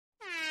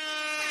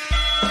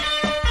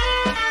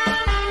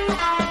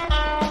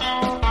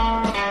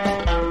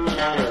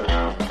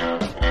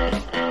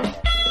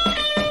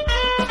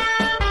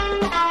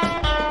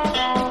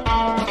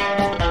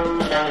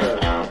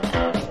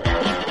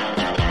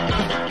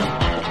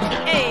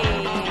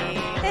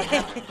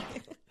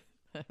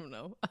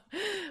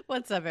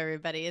What's up,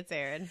 everybody? It's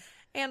Erin.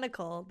 And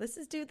Nicole. This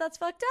is Dude That's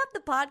Fucked Up, the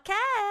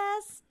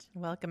podcast.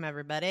 Welcome,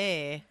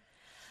 everybody.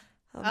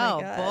 Oh,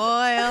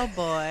 my God.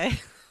 Boy.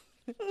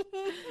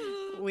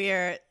 We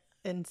are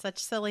in such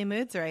silly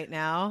moods right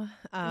now.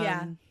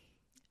 Yeah.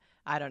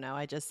 I don't know.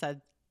 I just said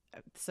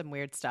some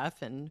weird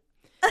stuff and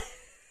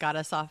got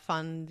us off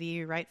on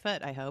the right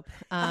foot, I hope.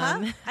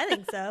 I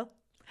think so.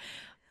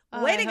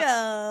 Way to go.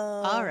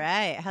 All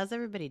right. How's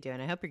everybody doing?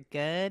 I hope you're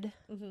good.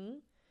 Mm-hmm.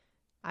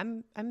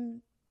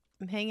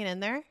 I'm hanging in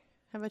there.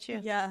 How about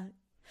you? Yeah.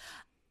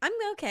 I'm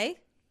okay.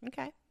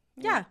 Okay.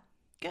 Yeah.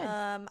 Good.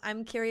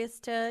 I'm curious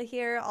to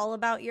hear all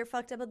about your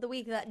fucked up of the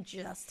week that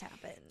just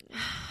happened.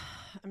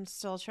 I'm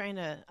still trying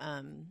to,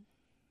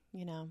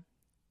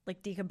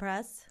 Like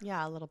decompress?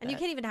 yeah, a little bit. And you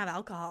can't even have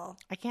alcohol.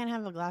 I can't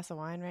have a glass of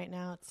wine right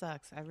now. It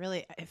sucks.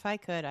 If I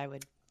could, I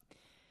would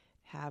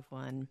have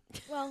one.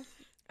 Well,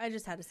 I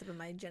just had a sip of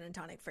my gin and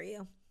tonic for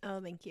you. Oh,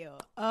 thank you.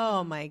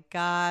 Oh my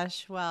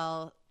gosh.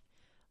 Well,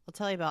 I'll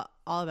tell you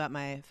all about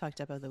my fucked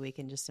up of the week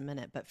in just a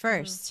minute. But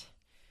first,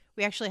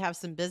 we actually have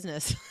some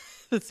business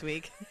this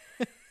week.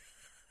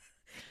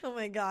 Oh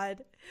my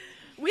God.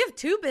 We have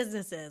two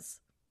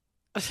businesses.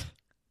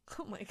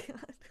 Oh my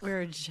God.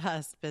 We're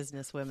just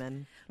business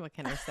women. What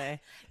can I say?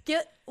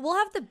 We'll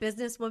have the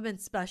businesswoman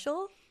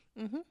special.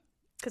 Mm-hmm.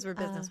 Because we're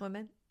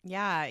businesswomen.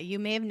 Yeah. You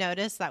may have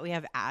noticed that we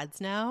have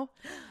ads now.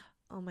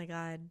 Oh my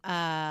God.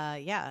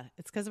 Yeah.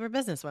 It's because we're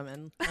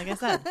businesswomen. Like I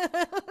said.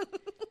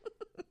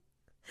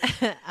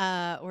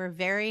 We're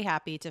very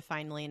happy to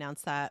finally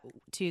announce that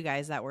to you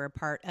guys that we're a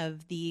part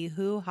of the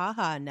Hoo Ha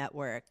Ha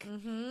Network.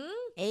 Mm-hmm.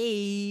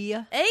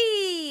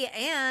 Hey,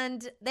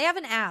 and they have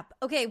an app.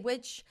 Okay,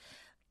 which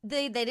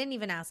they didn't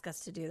even ask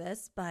us to do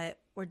this, but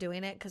we're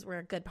doing it because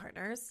we're good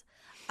partners.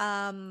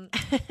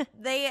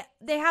 They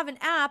have an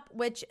app,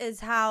 which is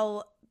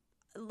how,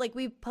 like,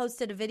 we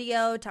posted a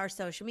video to our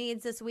social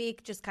medias this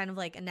week, just kind of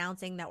like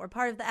announcing that we're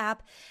part of the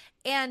app.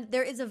 And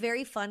there is a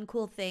very fun,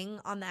 cool thing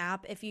on the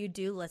app. If you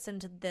do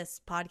listen to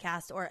this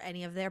podcast or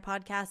any of their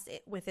podcasts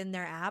within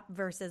their app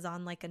versus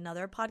on like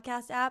another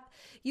podcast app,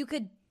 you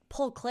could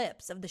pull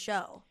clips of the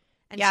show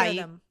and share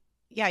them.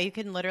 Yeah, you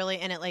can literally,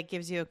 and it like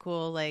gives you a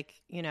cool like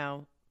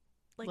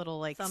little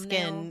like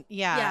thumbnail. Skin.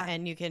 Yeah,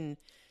 and you can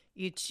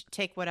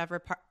take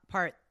whatever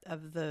part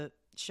of the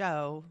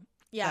show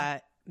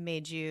that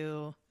made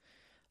you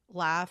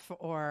laugh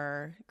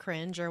or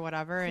cringe or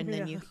whatever, and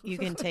then you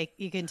can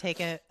take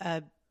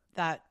a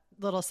that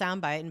little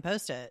soundbite and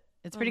post it.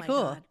 It's pretty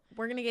cool. God.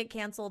 We're gonna get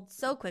canceled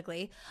so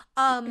quickly.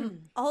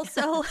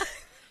 Also,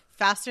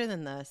 faster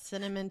than the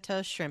cinnamon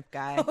toast shrimp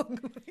guy. Oh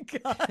my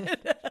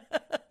God.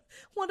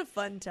 What a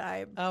fun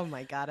time. Oh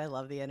my God, I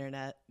love the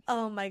internet.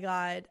 Oh my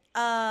God.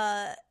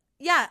 Yeah,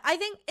 I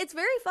think it's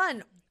very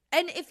fun.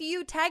 And if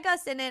you tag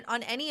us in it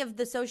on any of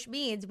the social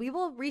medias, we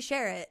will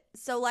reshare it.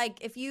 So like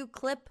if you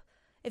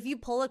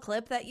pull a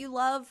clip that you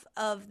love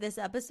of this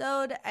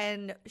episode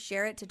and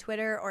share it to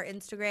Twitter or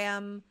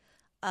Instagram,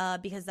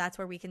 because that's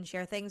where we can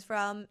share things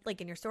from,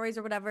 like in your stories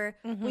or whatever,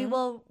 we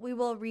will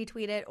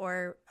retweet it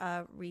or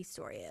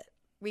restory it.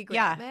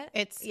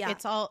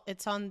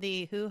 It's on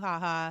the Hoo Ha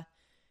Ha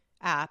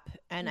app,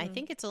 and I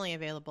think it's only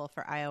available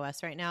for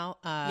iOS right now.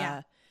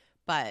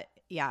 But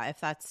yeah, if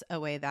that's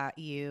a way that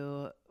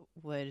you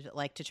would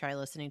like to try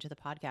listening to the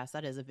podcast,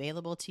 that is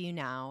available to you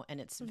now, and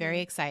it's very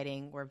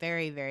exciting. We're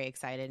very, very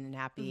excited and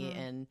happy,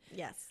 and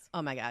yes.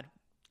 Oh my God,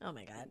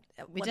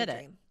 We did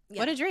it. Yeah.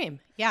 What a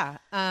dream. Yeah.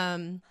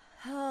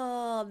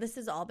 Oh, this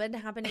has all been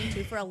happening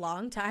too for a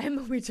long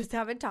time. We just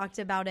haven't talked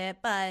about it,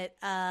 but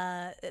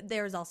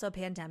there was also a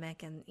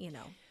pandemic, and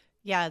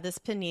yeah, this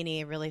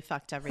panini really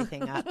fucked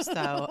everything up.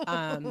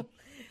 So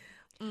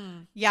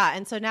yeah,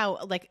 and so now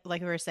like we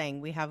were saying,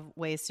 we have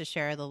ways to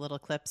share the little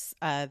clips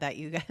that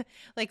you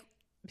like.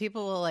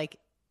 People will like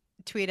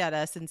tweet at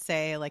us and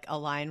say like a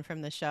line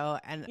from the show,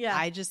 and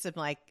I just am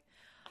like,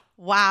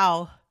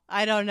 wow,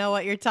 I don't know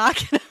what you're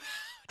talking about.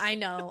 I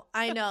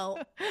know.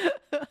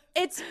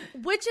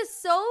 Which is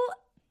so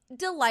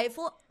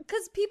delightful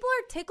because people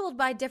are tickled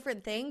by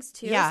different things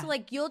too. Yeah. So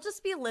like you'll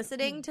just be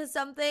listening to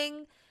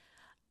something,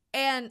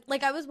 and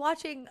like I was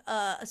watching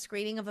a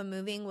screening of a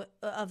movie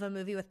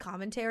with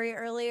commentary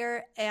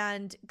earlier,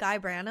 and Guy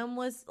Branum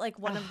was like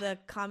one of the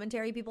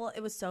commentary people.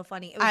 It was so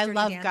funny. It was I Dirty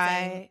love Dancing.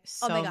 Guy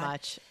Oh my so God.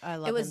 much. I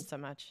love him so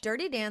much.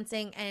 Dirty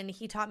Dancing, and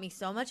he taught me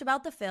so much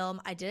about the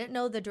film. I didn't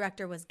know the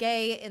director was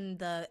gay in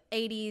the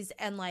 80s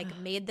and like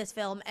made this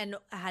film and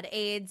had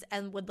AIDS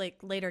and would like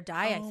later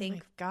die, I think.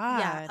 My God.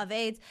 Yeah, of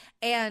AIDS,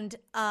 and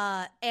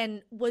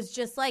was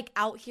just like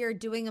out here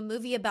doing a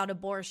movie about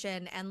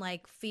abortion and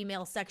like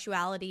female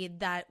sexuality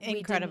that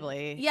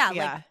incredibly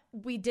like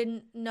we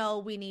didn't know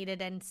we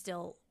needed and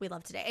still we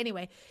love today.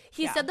 Anyway,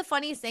 he said the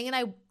funniest thing,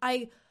 and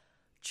I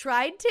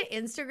tried to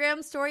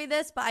Instagram story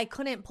this, but I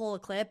couldn't pull a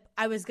clip.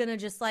 I was gonna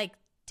just like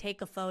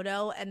take a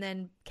photo and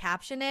then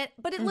caption it,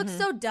 but it looked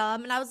so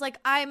dumb, and I was like,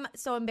 I'm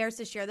so embarrassed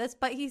to share this.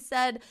 But he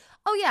said,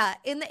 oh yeah,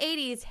 in the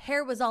 80s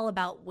hair was all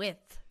about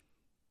width.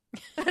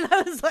 And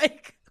I was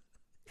like,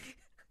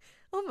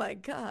 oh my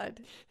God,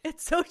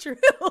 it's so true.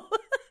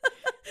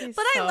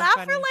 But I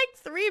laughed for like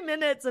 3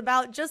 minutes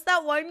about just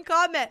that one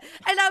comment.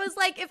 And I was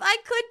like, if I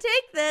could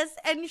take this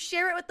and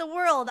share it with the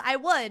world, I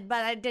would,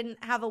 but I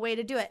didn't have a way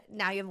to do it.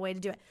 Now you have a way to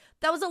do it.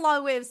 That was a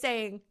long way of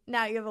saying,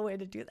 now you have a way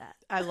to do that.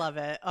 I love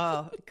it.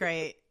 Oh,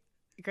 great.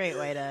 Great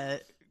way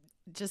to,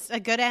 just a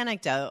good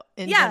anecdote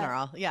in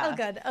general. Yeah. Oh,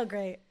 good. Oh,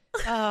 great.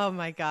 Oh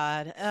my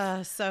God.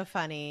 So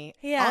funny.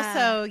 Yeah.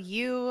 Also,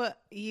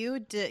 you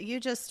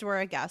just were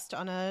a guest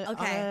on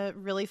a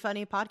really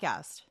funny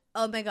podcast.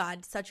 Oh my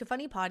God, such a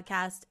funny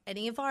podcast.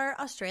 Any of our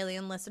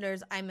Australian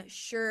listeners, I'm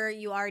sure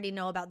you already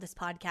know about this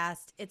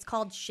podcast. It's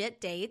called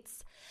Shit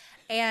Dates.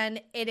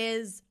 And it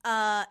is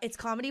it's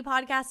comedy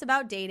podcast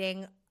about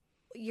dating.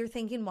 You're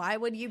thinking, why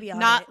would you be on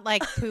Not it?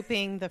 like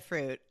pooping the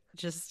fruit.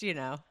 Just,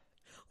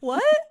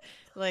 What?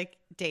 like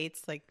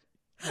dates, like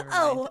never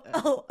mind.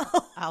 Oh.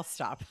 I'll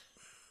stop.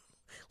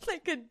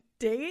 Like a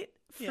date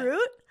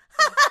fruit?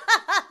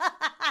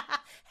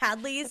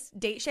 Hadley's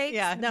date shakes?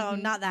 Yeah. No,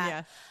 not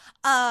that.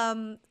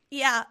 Yeah.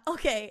 Yeah,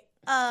 okay.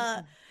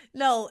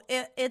 No,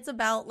 it's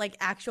about like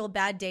actual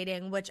bad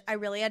dating, which I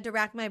really had to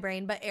rack my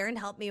brain, but Aaron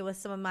helped me with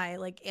some of my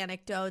like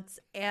anecdotes,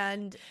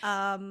 and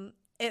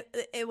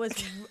it was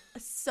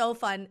so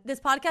fun. This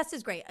podcast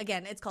is great.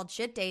 Again, it's called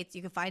Shit Dates.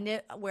 You can find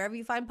it wherever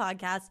you find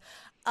podcasts.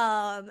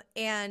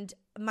 And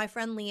my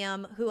friend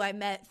Liam, who I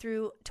met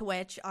through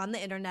Twitch on the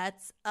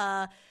internets,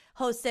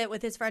 hosts it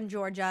with his friend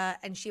Georgia,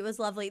 and she was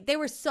lovely. They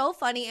were so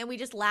funny, and we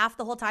just laughed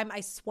the whole time.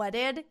 I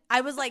sweated. I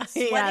was like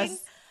sweating.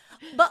 Yes.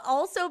 But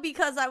also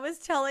because I was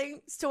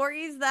telling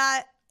stories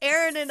that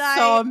Aaron and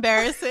So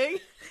embarrassing.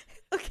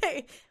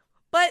 Okay.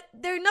 But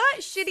they're not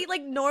shitty.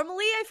 Like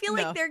normally I feel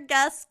like their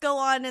guests go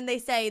on and they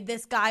say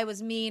this guy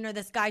was mean or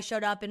this guy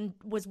showed up and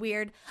was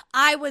weird.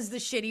 I was the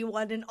shitty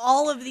one in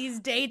all of these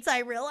dates, I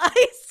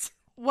realized.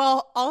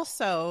 Well,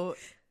 also,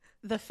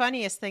 the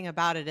funniest thing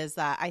about it is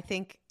that I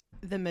think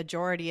the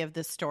majority of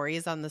the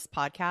stories on this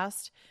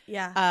podcast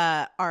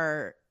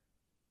are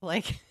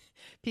like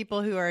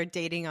people who are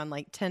dating on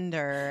like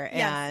Tinder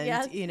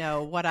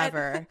and,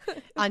 whatever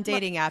on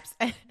dating apps.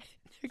 And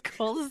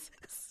Nicole's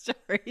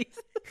stories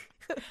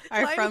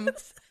are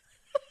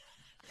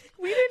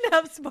we didn't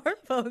have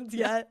smartphones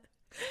yet.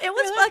 It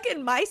was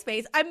fucking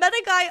MySpace. I met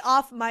a guy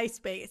off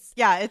MySpace.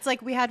 Yeah, it's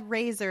like we had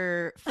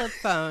Razor flip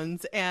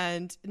phones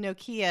and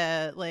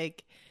Nokia,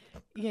 like,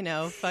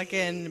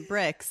 fucking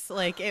bricks.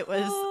 Like it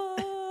was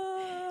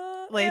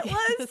like it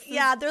was.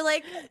 Yeah, they're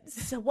like,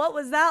 so what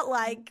was that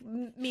like?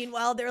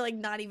 Meanwhile, they're like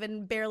not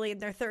even barely in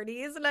their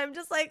 30s, and I'm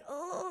just like,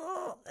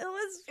 oh, it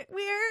was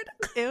weird.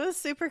 It was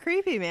super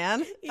creepy,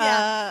 man.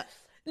 Yeah.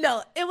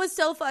 No, it was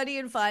so funny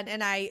and fun,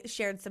 and I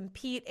shared some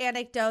Pete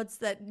anecdotes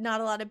that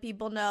not a lot of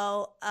people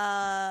know,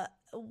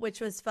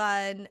 which was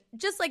fun.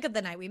 Just like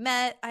the night we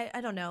met. I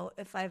don't know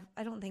if I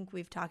don't think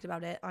we've talked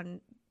about it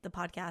on the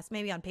podcast,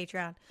 maybe on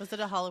Patreon. Was it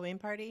a Halloween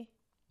party?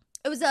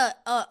 It was a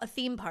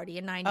theme party,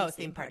 a 90s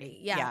theme party.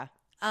 Yeah.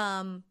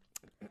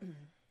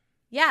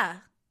 Yeah.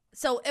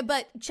 So,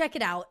 but check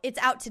it out. It's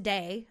out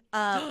today.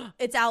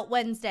 It's out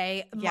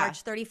Wednesday.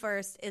 March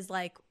 31st is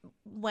like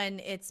when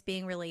it's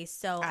being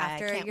released. So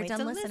after you're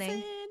done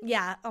listening.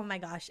 Yeah. Oh my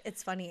gosh.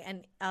 It's funny.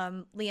 And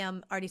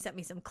Liam already sent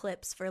me some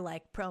clips for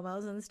like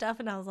promos and stuff.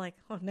 And I was like,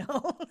 oh no.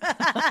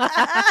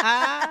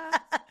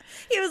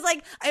 He was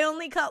like, I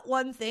only cut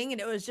one thing. And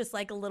it was just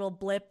like a little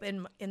blip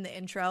in the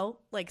intro,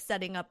 like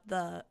setting up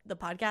the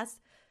podcast.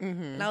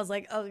 Mm-hmm. And I was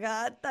like, oh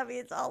God, that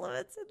means all of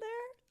it's in there.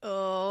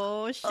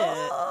 Oh shit.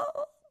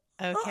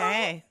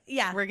 Okay.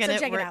 Yeah. We're gonna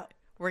check it out.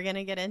 We're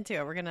gonna get into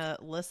it. We're gonna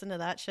listen to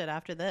that shit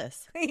after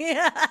this.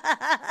 Yeah.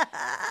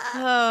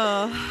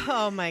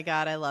 Oh my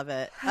God, I love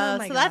it. Oh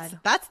my God.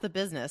 That's the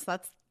business.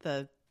 That's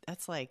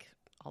like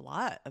a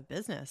lot of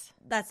business.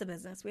 That's the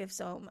business. We have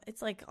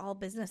it's like all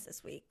business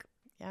this week.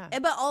 Yeah.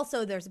 But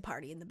also there's a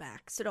party in the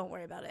back, so don't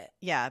worry about it.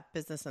 Yeah,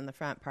 business in the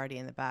front, party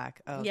in the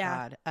back. Oh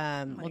yeah.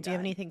 God. Do you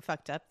have anything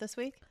fucked up this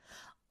week?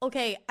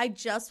 Okay, I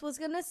just was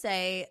gonna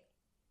say,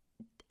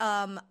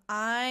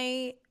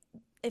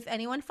 if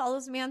anyone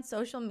follows me on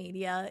social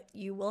media,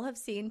 you will have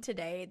seen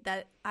today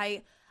that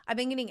I've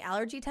been getting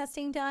allergy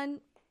testing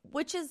done,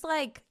 which is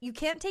like you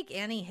can't take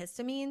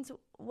antihistamines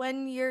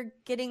when you're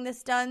getting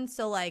this done.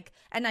 So like,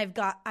 and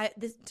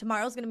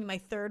tomorrow's gonna be my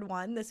third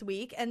one this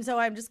week, and so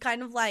I'm just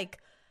kind of like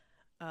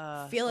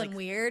feeling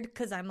weird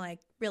because I'm like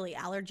really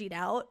allergied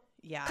out.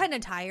 Yeah, kind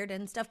of tired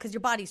and stuff because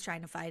your body's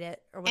trying to fight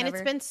it or whatever. And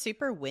it's been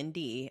super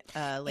windy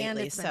lately, and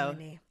it's been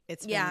windy.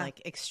 It's been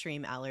like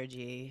extreme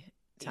allergy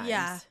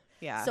times.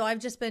 Yeah. So I've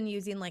just been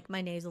using like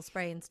my nasal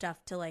spray and stuff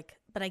to like,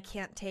 but I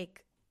can't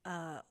take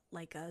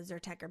like a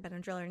Zyrtec or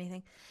Benadryl or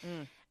anything.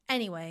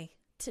 Anyway,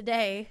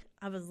 today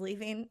I was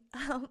leaving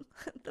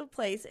the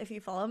place. If you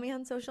follow me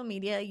on social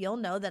media, you'll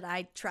know that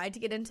I tried to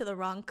get into the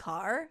wrong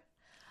car.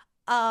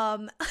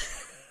 I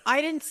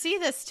didn't see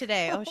this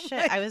today. Oh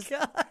shit.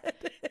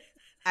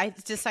 I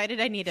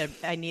decided I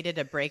needed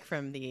a break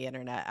from the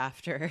internet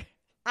after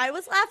I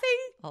was laughing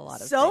a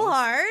lot of so things.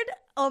 hard.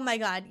 Oh my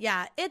God.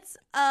 Yeah. It's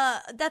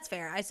that's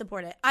fair. I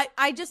support it.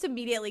 I just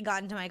immediately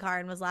got into my car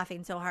and was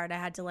laughing so hard I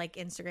had to like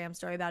Instagram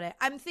story about it.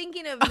 I'm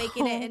thinking of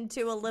making it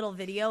into a little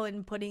video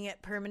and putting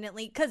it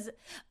permanently, cuz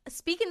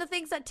speaking of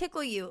things that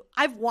tickle you,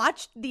 I've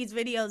watched these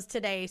videos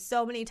today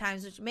so many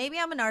times, which maybe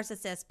I'm a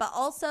narcissist, but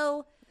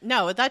also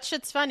No, that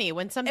shit's funny.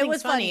 When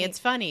something's funny, it's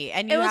funny.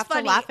 And you have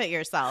to laugh at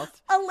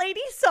yourself. A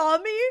lady saw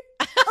me.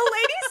 A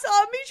lady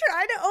saw me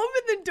trying to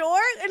open the door,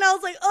 and I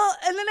was like, oh.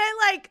 And then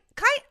I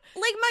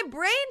my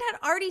brain had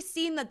already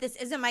seen that this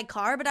isn't my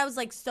car, but I was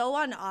like so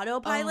on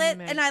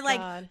autopilot, and I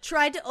like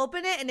tried to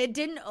open it, and it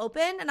didn't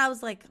open, and I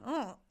was like,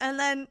 oh. And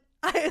then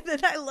I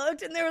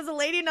looked, and there was a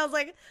lady, and I was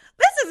like,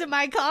 this isn't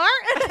my car,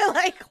 and I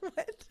like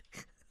went.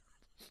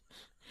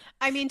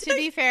 I mean, to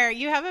be fair,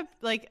 you have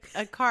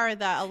a car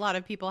that a lot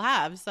of people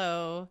have,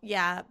 so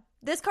yeah.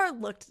 This car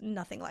looked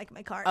nothing like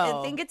my car. Oh.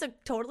 I think it's a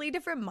totally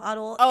different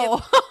model.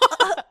 Oh,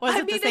 was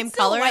it the same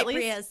color at least?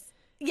 Prius.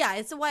 Yeah,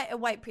 it's a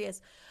white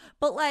Prius,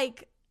 but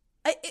like,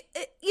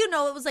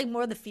 it was like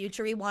more the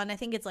future-y one. I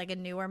think it's like a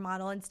newer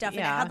model and stuff, and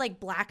it had like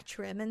black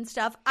trim and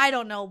stuff. I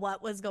don't know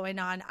what was going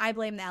on. I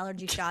blame the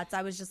allergy shots.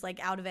 I was just like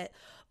out of it.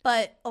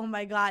 But oh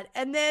my God!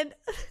 And then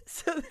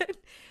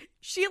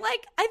she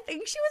I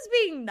think she was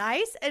being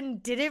nice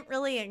and didn't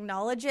really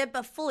acknowledge it,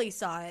 but fully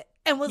saw it.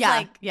 And was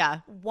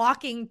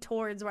walking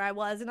towards where I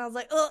was. And I was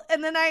like, oh,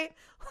 and then my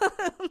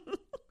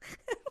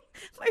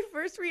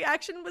first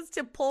reaction was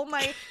to pull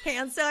my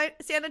hand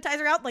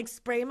sanitizer out, like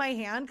spray my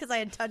hand because I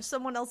had touched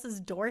someone else's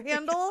door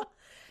handle.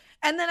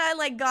 And then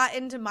I got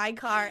into my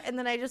car, and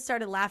then I just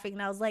started laughing,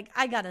 and I was like,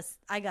 I gotta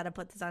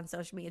put this on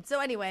social media.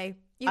 So anyway,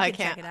 you can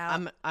check it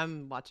out.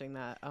 I'm watching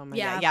that. Oh my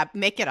God. Yeah,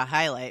 make it a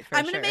highlight for sure.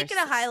 I'm gonna make it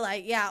a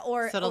highlight,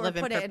 or so it'll live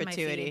put in it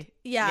perpetuity. In my feed.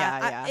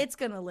 Yeah. It's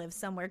gonna live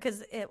somewhere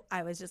because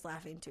I was just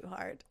laughing too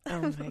hard.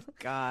 Oh my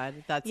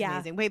God, that's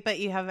amazing. Wait, but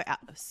you have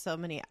so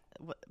many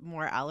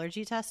more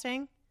allergy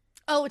testing?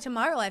 Oh,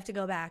 tomorrow I have to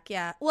go back.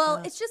 Yeah.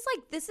 Well, it's just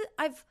like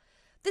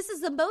this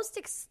is the most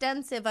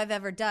extensive I've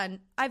ever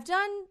done.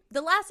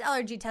 The last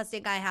allergy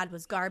testing I had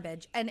was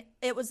garbage. And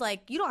it was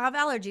like, you don't have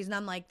allergies. And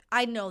I'm like,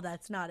 I know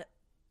that's not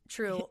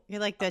true. You're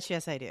like, bitch,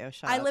 yes, I do.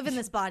 Shut up. I live in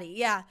this body.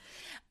 Yeah.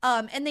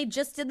 And they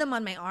just did them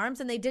on my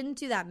arms, and they didn't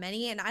do that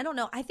many. And I don't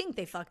know. I think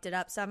they fucked it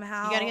up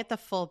somehow. You got to get the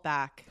full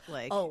back,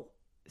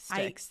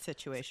 sticks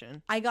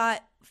situation. I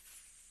got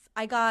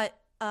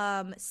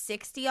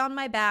 60 on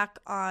my back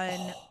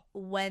on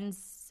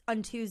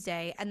on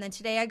Tuesday, and then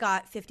today I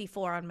got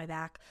 54 on my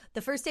back.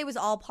 The first day was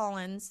all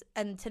pollens,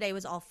 and today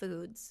was all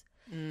foods.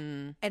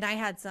 And I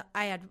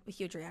had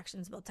huge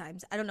reactions both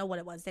times. I don't know what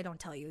it was. They don't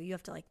tell you. You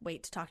have to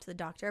wait to talk to the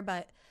doctor.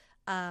 But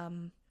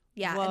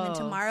yeah. Whoa. And then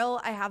tomorrow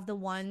I have the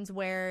ones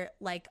where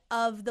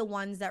of the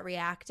ones that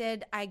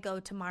reacted, I go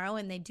tomorrow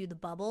and they do the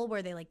bubble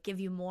where they give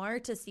you more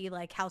to see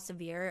how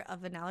severe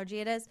of an allergy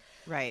it is.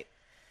 Right.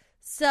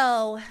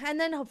 So, and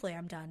then hopefully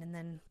I'm done, and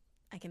then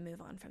I can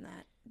move on from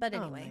that. But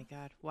anyway. Oh my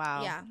God.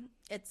 Wow. Yeah.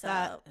 It's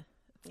a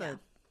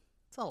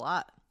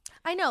lot.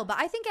 I know, but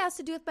I think it has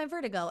to do with my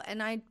vertigo.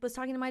 And I was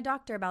talking to my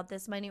doctor about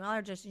this, my new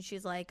allergist, and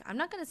she's like, I'm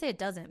not going to say it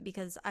doesn't,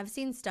 because I've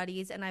seen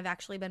studies, and I've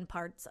actually been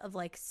parts of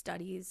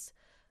studies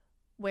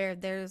where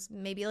there's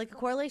maybe a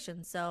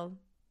correlation. So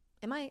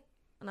it might.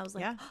 And I was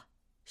like, oh.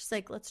 She's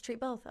like, let's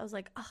treat both. I was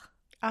like,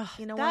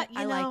 you know what?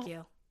 I like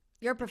you.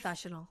 You're a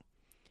professional.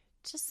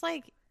 Just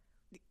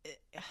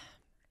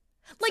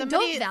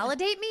don't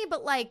validate me,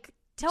 but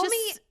tell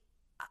me,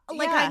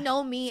 I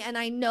know me, and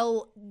I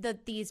know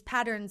that these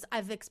patterns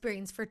I've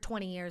experienced for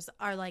 20 years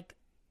are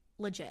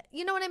legit.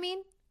 You know what I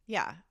mean?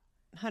 Yeah.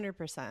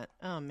 100%.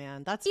 Oh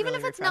man, that's even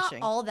really if it's refreshing.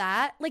 Not all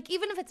that,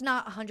 even if it's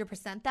not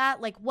 100% that,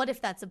 what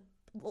if that's a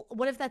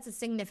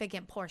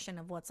significant portion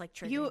of what's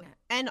triggering it?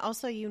 And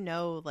also,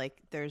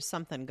 there's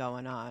something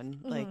going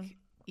on,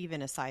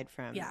 even aside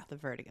from the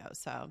vertigo.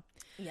 So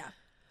yeah.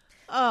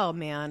 Oh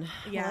man.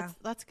 Yeah. Well,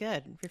 that's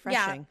good.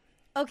 Refreshing. Yeah.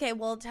 Okay,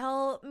 well,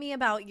 tell me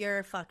about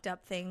your fucked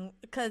up thing,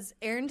 because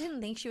Erin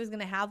didn't think she was going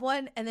to have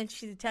one, and then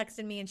she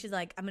texted me, and she's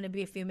like, I'm going to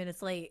be a few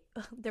minutes late.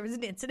 There was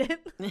an incident.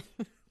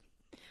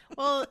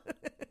 Well,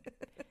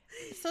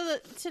 so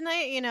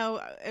tonight,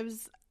 it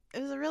was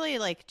a really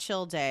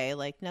chill day.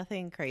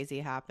 Nothing crazy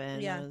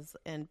happened. Yeah.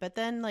 But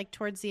then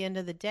towards the end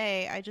of the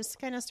day, I just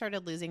kind of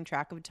started losing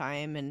track of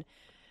time, and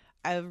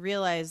I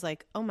realized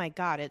oh my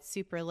God, it's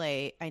super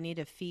late. I need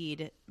to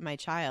feed my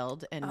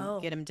child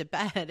and get him to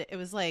bed. It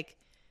was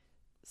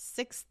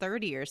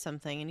 6:30 or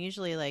something, and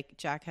usually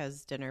Jack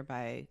has dinner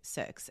by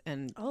 6,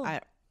 and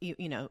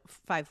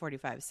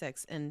 5:45,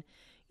 6, and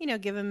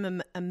give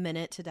him a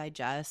minute to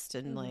digest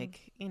and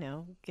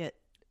get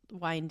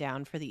wind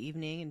down for the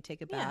evening and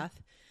take a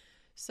bath.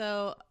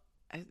 So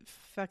I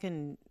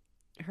fucking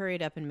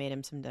hurried up and made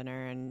him some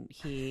dinner, and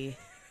he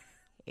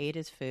ate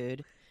his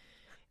food.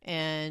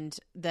 And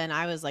then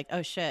I was like,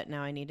 oh shit,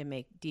 now I need to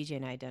make DJ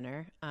and I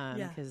dinner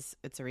because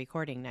it's a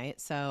recording night.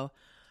 So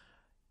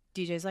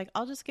DJ's like,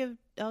 I'll just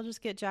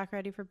get Jack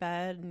ready for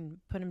bed and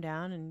put him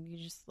down, and you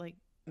just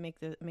make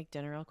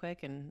dinner real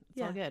quick, and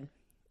it's all good.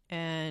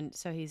 And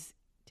so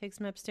takes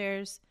him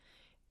upstairs,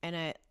 and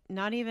I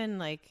not even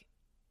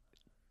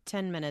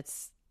 10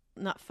 minutes,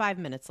 not 5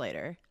 minutes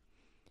later,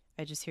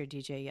 I just hear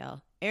DJ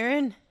yell,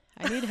 "Aaron,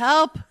 I need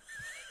help."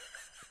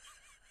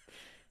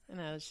 And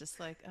I was just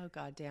like, oh,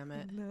 God damn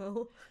it.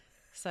 No.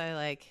 So I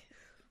like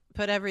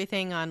put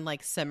everything on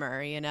like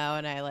simmer, and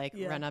I like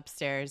run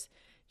upstairs.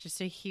 Just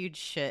a huge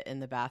shit in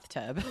the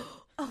bathtub.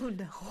 Oh,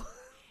 no.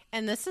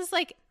 And this is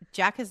like,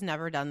 Jack has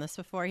never done this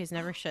before. He's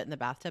never shit in the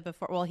bathtub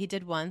before. Well, he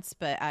did once,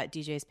 but at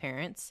DJ's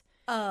parents'.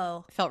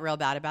 Oh. Felt real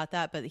bad about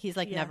that. But he's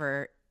like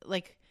never,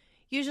 like,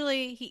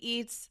 usually he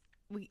eats,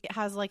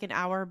 has like an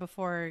hour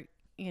before,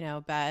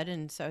 bed.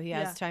 And so he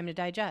has time to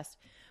digest.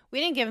 We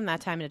didn't give him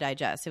that time to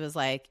digest. It was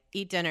like,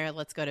 eat dinner,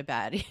 let's go to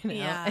bed.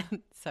 Yeah.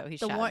 And so he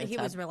shat in the He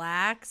tub. was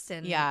relaxed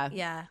and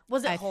yeah.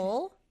 Was it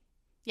whole?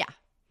 Yeah.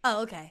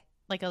 Oh, okay.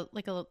 Like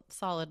a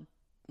solid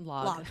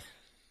log.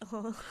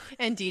 Oh.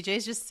 And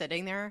DJ's just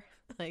sitting there,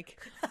 like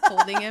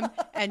holding him,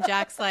 and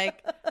Jack's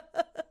like,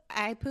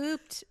 "I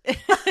pooped."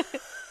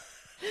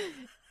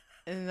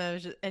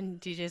 And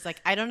DJ's like,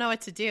 "I don't know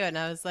what to do," and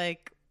I was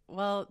like,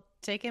 "Well,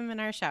 take him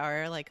in our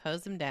shower, like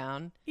hose him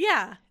down."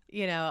 Yeah.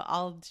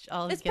 I'll.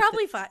 It's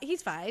probably fine.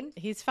 He's fine.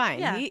 He's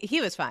fine. Yeah.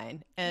 He was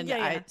fine, and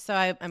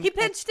he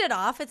pinched it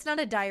off. It's not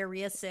a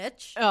diarrhea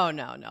sitch. Oh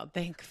no!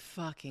 Thank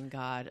fucking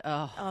God.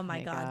 Oh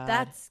my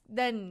God.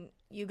 Then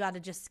you got to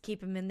just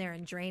keep him in there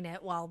and drain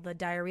it while the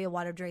diarrhea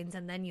water drains,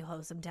 and then you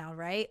hose him down,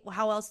 right?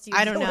 How else do you?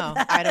 I don't know.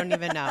 I don't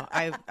even know.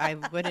 I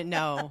wouldn't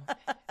know.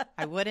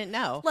 I wouldn't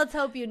know. Let's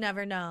hope you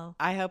never know.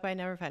 I hope I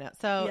never find out.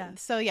 So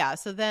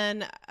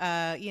then,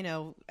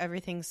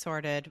 everything's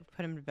sorted.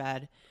 Put him to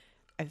bed.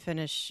 I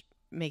finish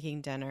making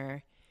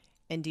dinner,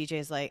 and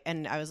DJ's like,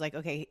 and I was like,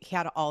 okay, he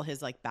had all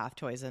his like bath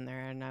toys in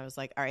there, and I was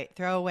like, all right,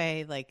 throw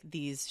away like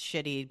these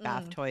shitty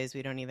bath toys.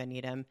 We don't even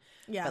need them.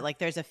 Yeah. But like,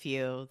 there's a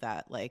few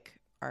that like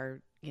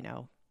are,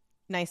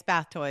 nice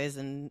bath toys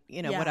and,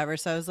 whatever.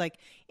 So I was like,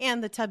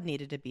 and the tub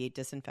needed to be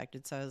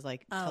disinfected. So I was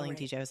like telling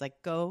DJ, I was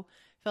like, go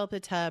fill up the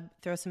tub,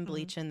 throw some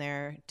bleach in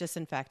there,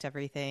 disinfect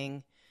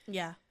everything.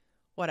 Yeah.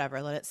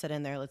 Whatever. Let it sit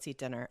in there. Let's eat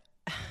dinner.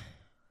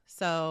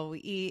 So we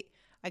eat.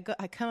 I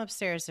come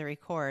upstairs to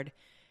record,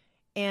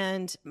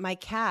 and my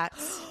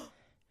cats.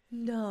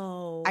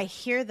 No. I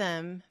hear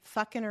them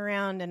fucking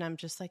around, and I'm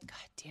just like,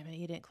 God damn it,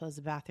 you didn't close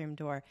the bathroom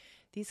door.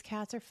 These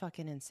cats are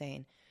fucking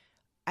insane.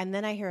 And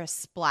then I hear a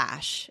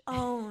splash.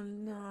 Oh,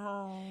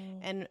 no.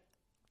 And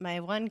my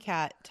one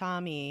cat,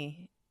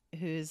 Tommy,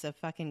 who's a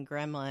fucking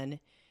gremlin,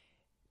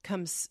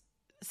 comes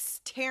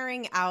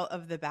tearing out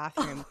of the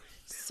bathroom,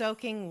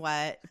 soaking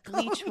wet,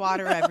 bleach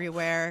water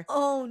everywhere.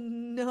 Oh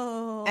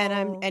no!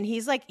 And he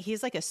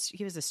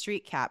was a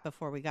street cat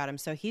before we got him,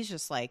 so he's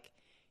just like,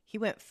 he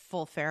went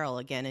full feral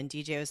again. And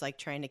DJ was like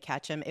trying to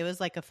catch him. It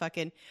was like a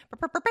fucking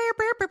kind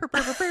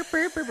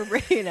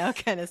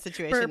of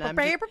situation.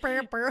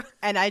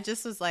 And I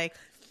just was like,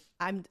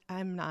 I'm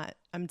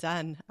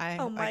done. I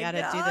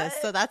gotta do this.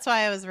 So that's why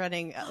I was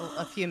running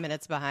a few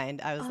minutes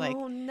behind. I was like,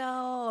 oh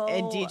no.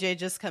 And DJ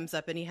just comes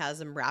up and he has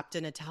him wrapped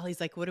in a towel.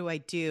 He's like, what do I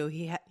do?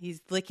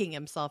 He's licking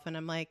himself. And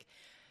I'm like,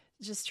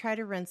 just try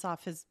to rinse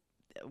off his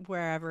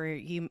wherever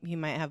he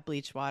might have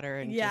bleach water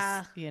and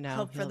just,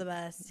 hope for the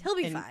best. He'll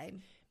be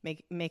fine.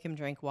 Make him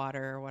drink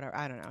water or whatever.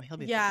 I don't know. He'll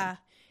be fine.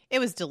 It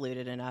was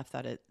diluted enough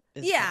that it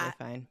is totally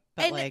fine.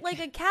 But and like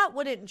a cat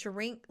wouldn't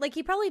drink, like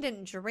he probably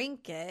didn't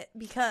drink it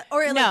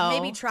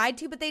maybe tried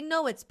to, but they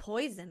know it's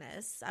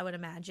poisonous, I would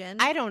imagine.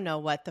 I don't know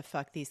what the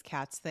fuck these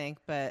cats think,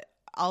 but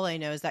all I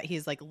know is that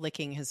he's like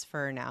licking his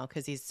fur now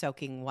because he's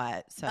soaking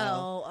wet. So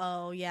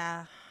oh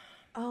yeah.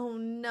 Oh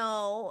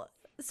no.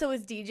 So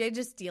is DJ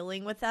just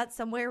dealing with that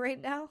somewhere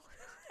right now?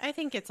 I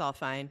think it's all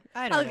fine.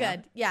 I don't know. Oh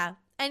good. Yeah.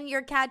 And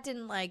your cat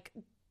didn't like,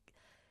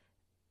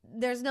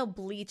 there's no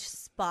bleach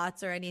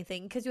spots or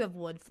anything because you have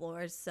wood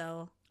floors.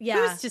 So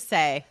yeah. Who's to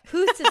say?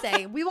 Who's to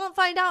say? We won't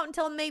find out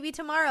until maybe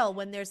tomorrow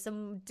when there's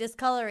some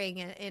discoloring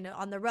in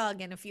on the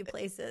rug in a few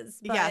places.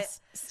 But yes.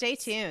 Stay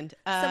tuned.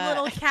 Some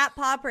little cat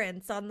paw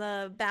prints on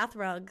the bath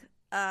rug.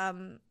 Oh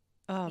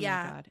my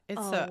God. It's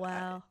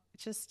wow.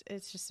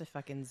 It's just a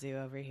fucking zoo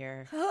over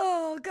here.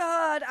 Oh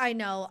God. I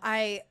know.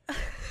 I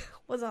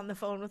was on the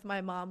phone with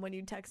my mom when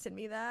you texted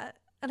me that.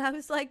 And I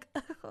was like,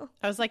 there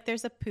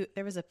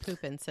was a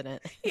poop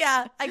incident.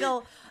 Yeah.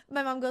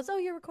 My mom goes, oh,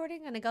 you're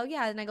recording? And I go,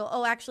 yeah. And I go,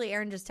 oh, actually,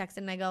 Aaron just texted.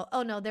 And I go,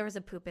 oh, no, there was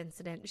a poop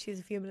incident. She's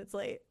a few minutes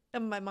late.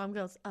 And my mom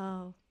goes,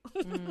 oh.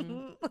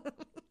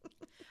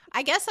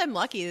 I guess I'm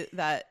lucky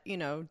that,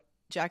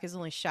 Jack has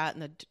only shat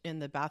in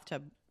the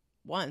bathtub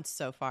once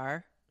so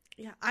far.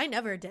 Yeah, I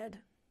never did.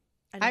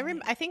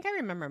 I think I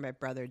remember my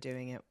brother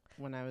doing it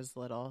when I was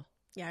little.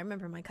 Yeah, I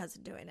remember my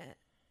cousin doing it.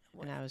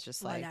 And I was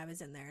just like, I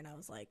was in there and I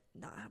was like,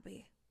 not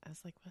happy. I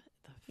was like, what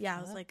the fuck? Yeah,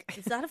 I was like,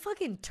 is that a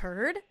fucking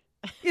turd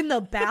in the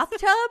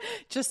bathtub?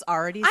 Just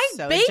already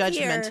so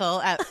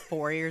judgmental at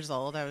 4 years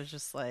old. I was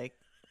just like,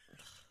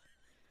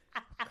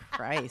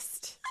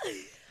 Christ.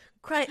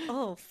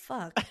 Oh,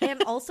 fuck.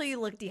 And also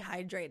you look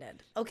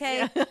dehydrated.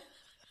 Okay. Yeah.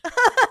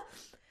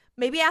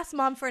 Maybe ask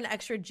mom for an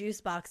extra juice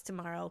box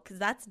tomorrow because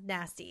that's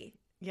nasty.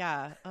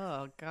 Yeah.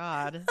 Oh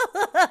God.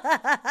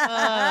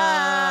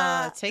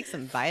 Take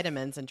some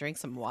vitamins and drink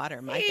some water.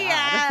 My God.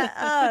 Yeah.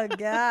 Oh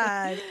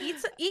God.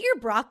 Eat your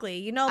broccoli.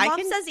 You know, Mom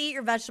says eat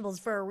your vegetables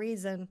for a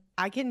reason.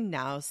 I can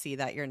now see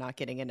that you're not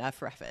getting enough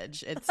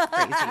roughage. It's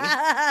crazy.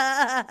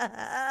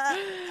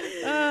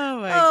 Oh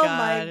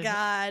my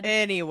God.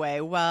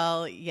 Anyway,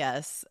 well,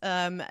 yes.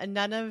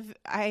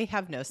 I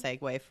have no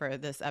segue for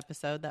this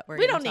episode that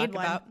we don't need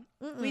about.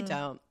 We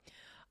don't.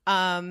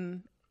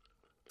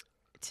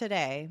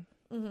 Today,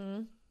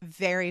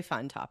 very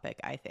fun topic,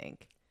 I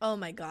think. Oh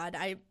my God.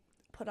 I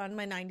put on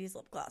my 90s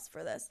lip gloss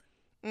for this.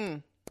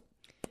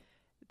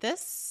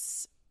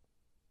 This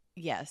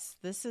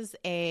is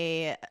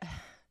a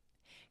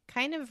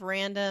kind of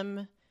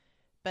random,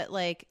 but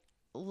like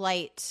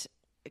light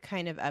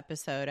kind of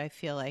episode, I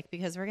feel like,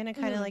 because we're going to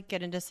kind of like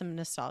get into some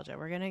nostalgia.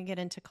 We're going to get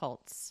into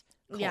cults.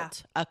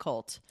 A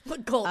cult. We're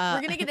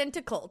going to get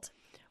into cult.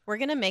 We're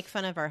going to make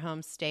fun of our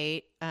home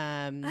state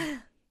a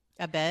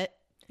bit.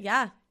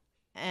 Yeah.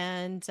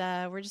 And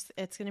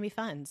it's going to be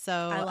fun. So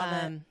I love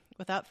it.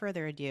 Without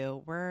further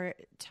ado, we're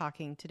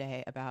talking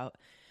today about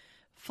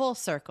Full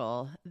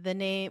Circle,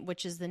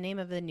 which is the name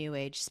of the New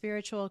Age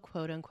spiritual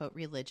quote unquote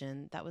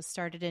religion that was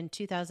started in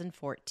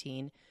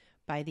 2014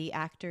 by the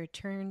actor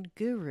turned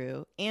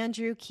guru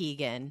Andrew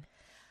Keegan.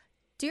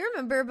 Do you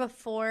remember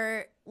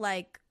before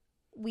like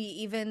we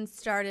even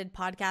started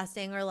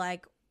podcasting, or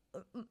like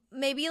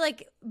maybe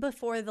like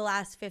before the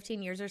last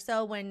 15 years or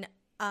so, when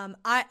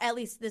at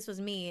least this was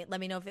me, let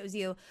me know if it was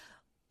you,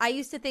 I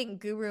used to think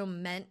guru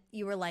meant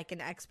you were like an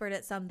expert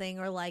at something,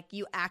 or like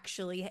you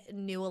actually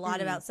knew a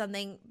lot about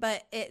something,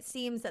 but it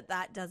seems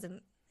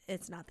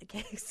it's not the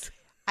case.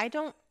 I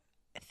don't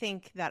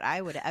think that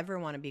I would ever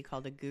want to be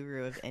called a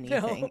guru of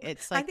anything. No,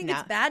 it's like, I think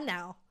it's bad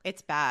now.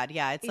 It's bad.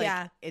 Yeah. It's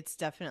like, it's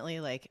definitely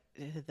like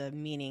the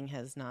meaning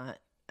has not.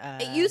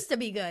 It used to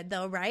be good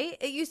though, right?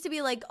 It used to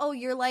be like, oh,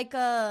 you're like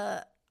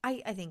I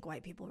think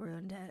white people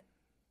ruined it.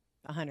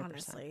 100%.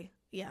 Honestly.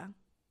 Yeah.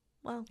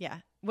 Well, yeah.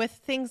 With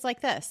things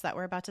like this that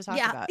we're about to talk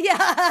about.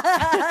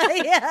 Yeah.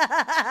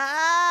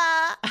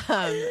 Yeah.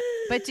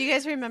 But do you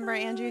guys remember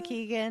Andrew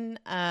Keegan?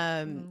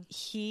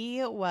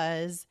 He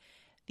was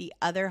the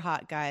other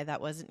hot guy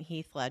that wasn't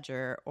Heath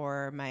Ledger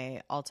or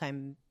my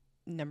all-time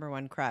number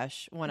one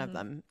crush, one of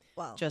them,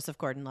 Joseph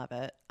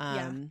Gordon-Levitt.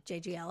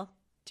 JGL.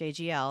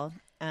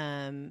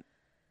 In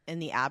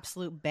the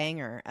absolute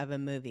banger of a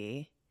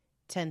movie,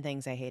 10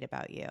 Things I Hate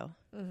About You.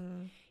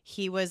 Mm-hmm.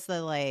 He was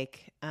the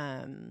like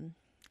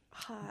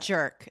hot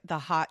jerk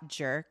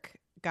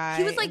guy.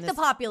 He was like the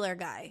popular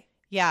guy.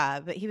 Yeah,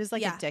 but he was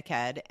like a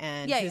dickhead,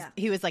 and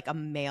he was like a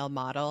male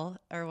model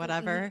or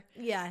whatever.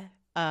 Mm-hmm. Yeah.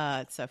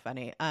 It's so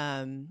funny.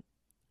 And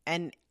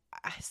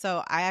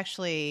so I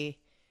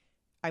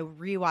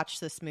rewatched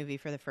this movie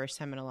for the first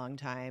time in a long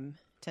time,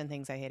 10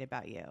 Things I Hate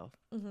About You.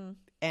 Mm-hmm.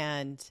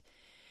 And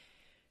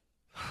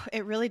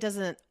it really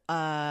doesn't,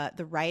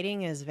 the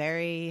writing is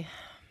very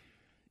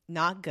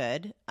not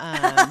good.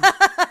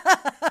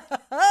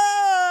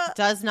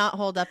 Does not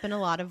hold up in a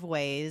lot of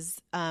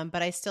ways, but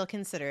I still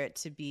consider it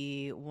to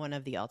be one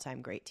of the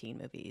all-time great teen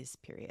movies,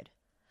 period.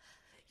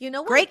 You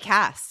know what? Great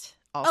cast.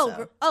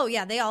 Also. Oh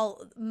yeah,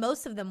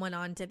 most of them went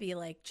on to be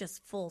like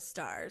just full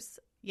stars.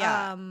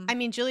 Yeah. I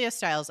mean, Julia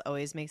Stiles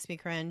always makes me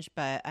cringe,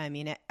 but I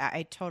mean,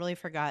 I totally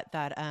forgot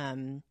that,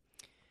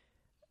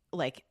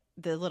 like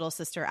the little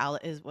sister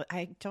is what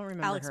I don't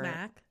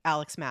remember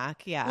Alex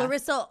Mack. Yeah.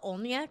 Larissa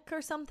Olniak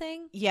or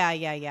something.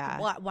 Yeah.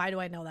 Why do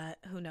I know that?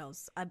 Who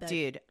knows? I bet.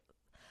 Dude.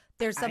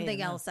 There's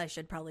something else I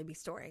should probably be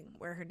storing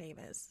where her name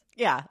is.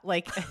 Yeah.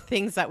 Like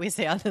things that we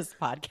say on this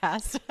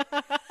podcast.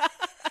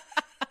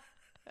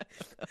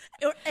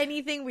 Or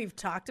anything we've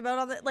talked about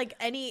on like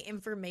any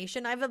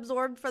information I've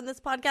absorbed from this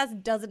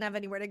podcast doesn't have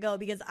anywhere to go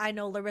because I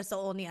know Larissa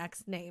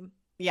Olniak's name.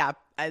 Yeah,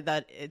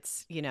 that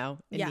it's,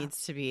 it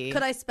needs to be.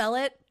 Could I spell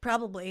it?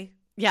 Probably.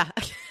 Yeah.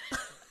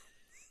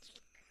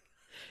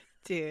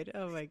 Dude,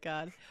 oh my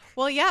God.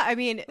 Well, yeah, I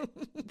mean,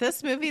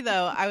 this movie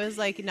though, I was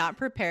like not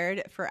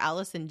prepared for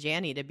Allison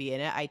Janney to be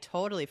in it. I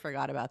totally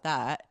forgot about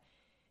that.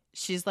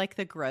 She's like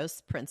the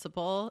gross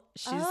principal.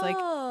 She's like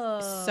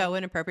so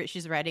inappropriate.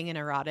 She's writing an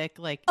erotic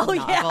like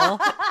novel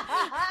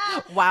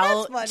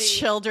while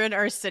children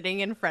are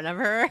sitting in front of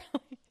her. And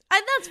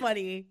that's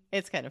funny.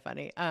 It's kind of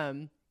funny.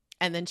 And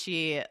then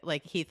she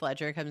like Heath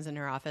Ledger comes in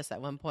her office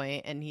at one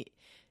point and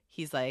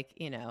he's like,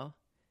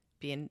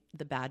 being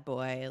the bad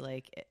boy,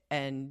 like,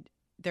 and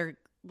they're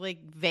like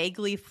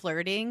vaguely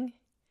flirting.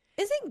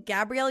 Isn't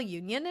Gabrielle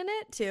Union in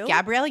it too?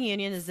 Gabrielle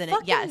Union is in it.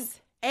 Yes.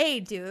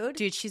 Hey,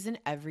 dude, she's in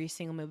every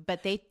single movie.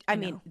 But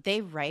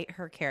they write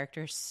her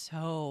character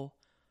so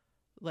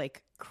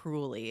like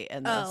cruelly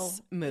in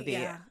this movie.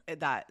 Yeah.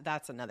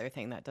 That's another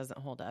thing that doesn't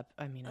hold up.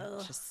 I mean,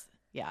 it's just.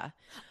 Yeah.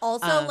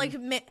 Also, like,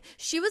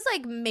 she was,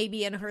 like,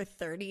 maybe in her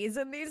 30s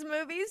in these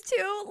movies,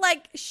 too.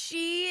 Like,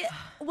 she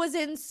was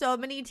in so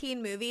many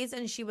teen movies,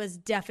 and she was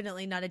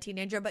definitely not a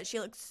teenager, but she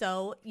looks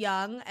so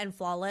young and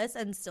flawless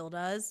and still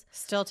does.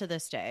 Still to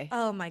this day.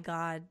 Oh, my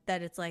God.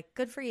 That it's, like,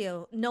 good for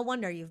you. No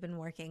wonder you've been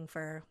working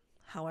for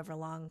however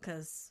long,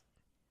 because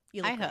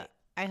You look great.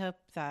 I hope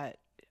that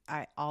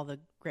all the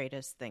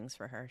greatest things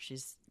for her.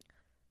 She's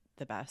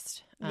the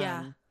best.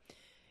 Yeah.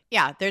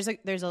 Yeah, there's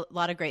a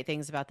lot of great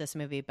things about this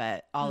movie,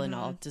 but all in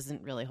all, it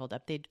doesn't really hold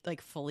up. They like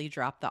fully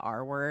drop the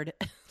R word.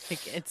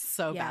 Like it's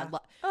so bad.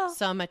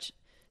 So much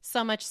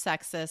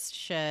sexist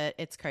shit.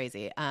 It's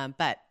crazy.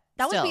 But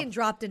that still, was being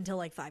dropped until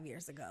like 5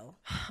 years ago.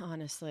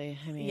 Honestly,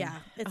 I mean, yeah,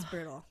 it's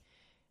brutal.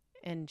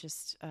 And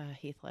just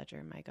Heath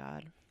Ledger, my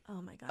God.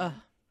 Oh my God.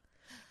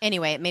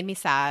 Anyway, it made me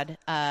sad,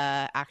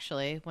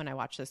 actually, when I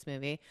watched this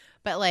movie.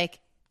 But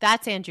like,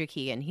 that's Andrew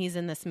Keegan. He's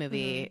in this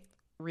movie.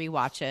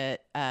 Rewatch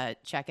it.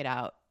 Check it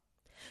out.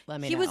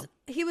 Let me know.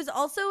 He was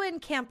also in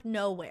Camp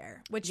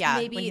Nowhere, which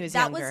maybe was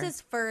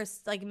his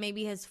first, like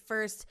maybe his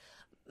first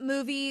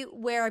movie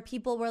where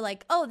people were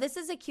like, "Oh, this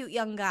is a cute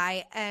young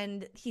guy,"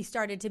 and he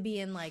started to be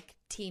in like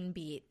Teen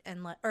Beat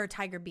or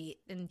Tiger Beat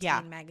and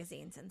teen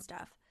magazines and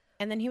stuff.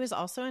 And then he was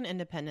also in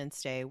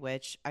Independence Day,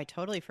 which I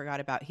totally forgot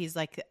about. He's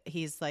like the.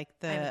 I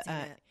haven't seen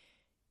it.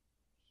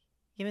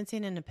 You haven't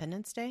seen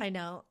Independence Day? I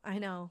know. I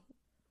don't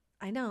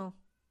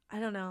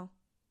know.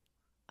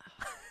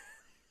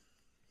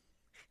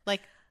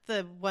 Like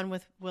the one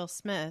with Will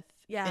Smith,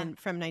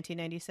 from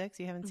 1996.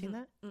 You haven't seen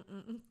that?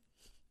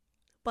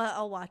 But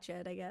I'll watch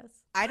it, I guess.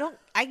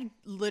 I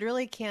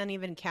literally can't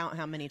even count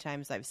how many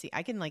times I've seen.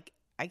 I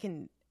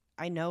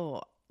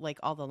know like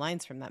all the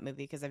lines from that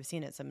movie because I've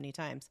seen it so many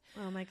times.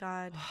 Oh my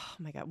God. Oh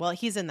my God. Well,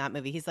 he's in that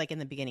movie. He's like in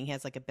the beginning. He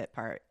has like a bit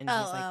part, and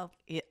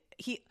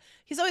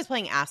he's always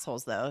playing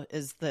assholes though.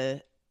 Is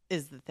the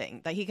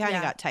thing that he kind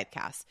of got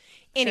typecast.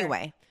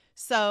 Anyway,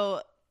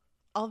 so.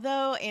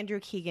 Although Andrew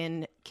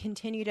Keegan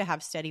continued to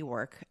have steady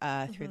work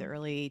through the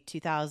early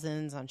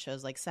 2000s on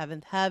shows like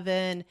Seventh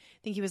Heaven, I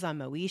think he was on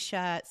Moesha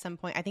at some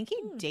point. I think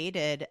he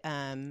dated,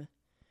 not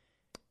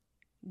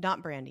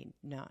Brandy,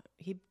 no.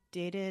 He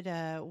dated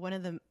one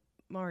of the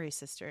Maury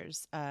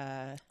sisters.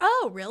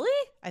 Oh, really?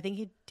 I think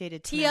he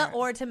dated Tia Tamara.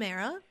 or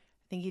Tamara? I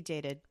think he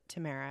dated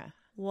Tamara.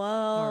 Whoa.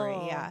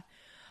 Maury, yeah.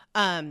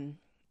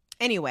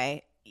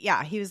 Anyway,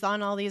 yeah, he was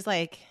on all these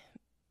like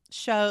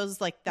shows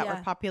like that were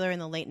popular in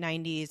the late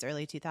 90s,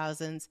 early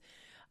 2000s.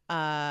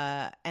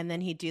 And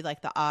then he'd do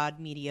like the odd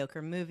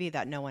mediocre movie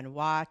that no one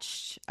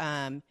watched.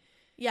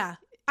 Yeah.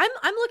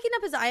 I'm looking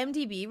up his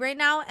IMDb right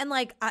now, and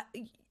like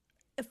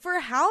for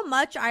how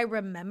much I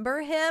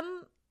remember him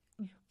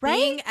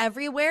being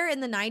everywhere in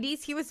the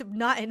 90s, he was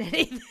not in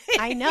anything.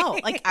 I know.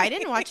 Like I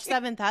didn't watch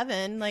Seventh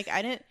Heaven. Like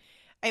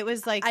it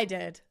was like I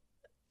did.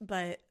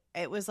 But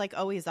it was like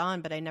always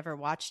on, but I never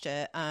watched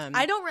it.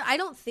 I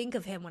don't think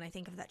of him when I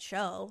think of that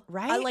show.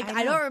 Right?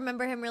 I don't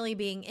remember him really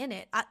being in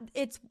it.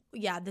 This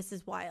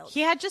is wild.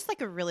 He had just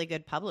like a really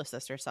good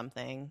publicist or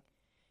something.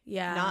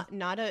 Yeah.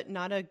 Not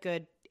a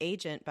good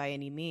agent by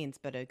any means,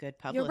 but a good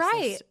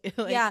publicist.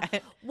 You're right. Yeah.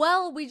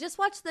 Well, we just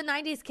watched the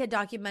 90s Kid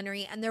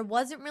documentary, and there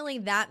wasn't really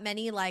that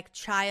many like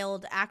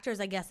child actors,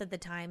 I guess, at the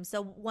time.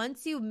 So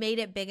once you made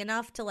it big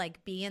enough to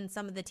like be in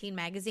some of the teen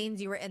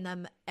magazines, you were in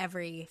them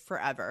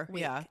forever.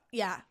 Week. Yeah.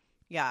 Yeah.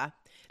 Yeah,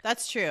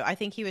 that's true. I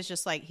think he was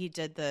just like, he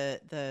did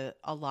a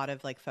lot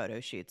of like photo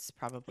shoots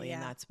probably.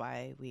 And that's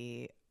why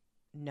we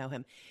know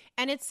him.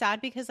 And it's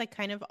sad because I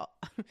kind of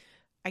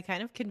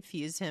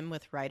confused him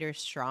with Ryder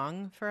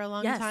Strong for a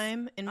long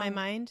time in my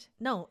mind.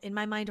 No, in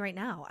my mind right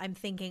now, I'm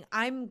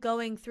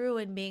going through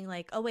and being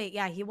like, oh wait,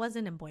 yeah, he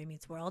wasn't in Boy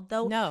Meets World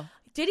though. No.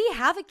 Did he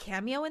have a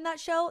cameo in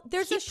that show?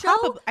 There's a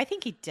show. I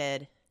think he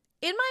did.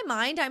 In my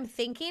mind, I'm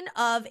thinking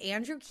of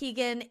Andrew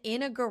Keegan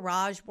in a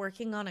garage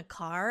working on a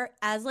car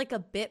as like a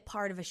bit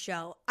part of a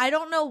show. I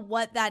don't know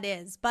what that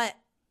is, but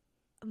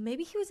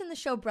maybe he was in the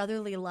show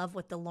Brotherly Love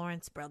with the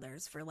Lawrence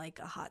brothers for like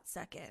a hot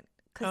second.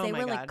 Because they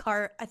were like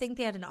I think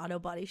they had an auto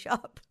body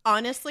shop.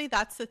 Honestly,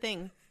 that's the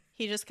thing.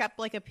 He just kept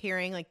like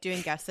appearing, like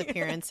doing guest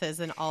appearances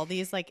in all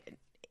these like,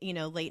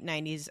 late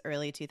 90s,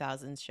 early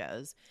 2000s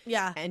shows.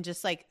 Yeah. And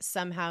just like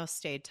somehow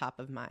stayed top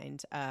of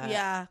mind.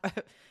 Yeah.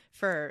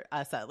 For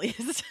us at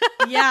least.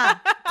 Yeah,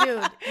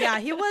 dude.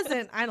 Yeah, he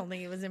wasn't. I don't think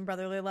he was in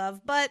Brotherly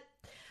Love, but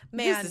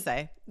man. Who's to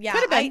say? Yeah.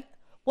 Could have been.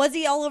 Was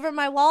he all over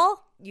my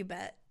wall? You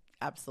bet.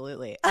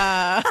 Absolutely.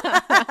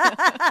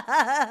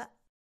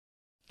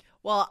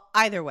 Well,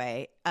 either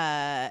way,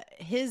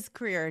 his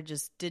career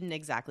just didn't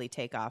exactly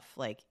take off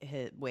like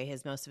his way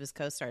most of his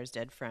co-stars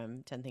did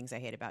from 10 Things I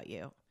Hate About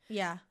You.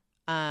 Yeah.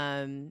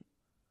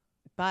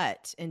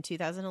 But in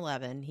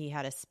 2011, he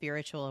had a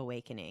spiritual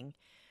awakening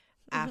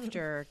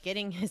after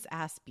getting his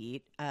ass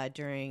beat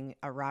during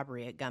a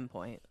robbery at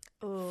gunpoint.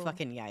 Ooh.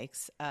 Fucking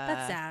yikes.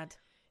 That's sad.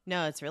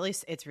 No, it's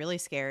really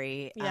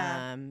scary.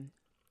 Yeah.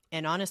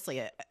 And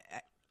honestly,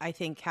 I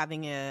think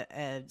having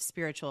a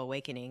spiritual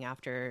awakening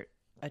after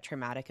a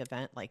traumatic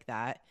event like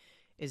that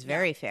is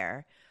very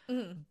fair.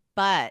 Mm-hmm.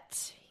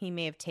 But he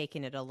may have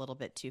taken it a little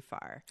bit too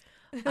far.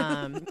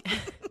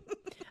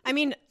 I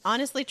mean,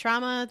 honestly,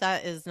 trauma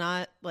that is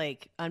not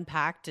like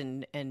unpacked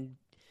and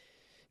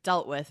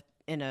dealt with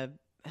in a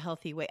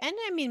healthy way. And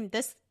I mean,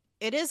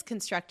 it is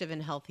constructive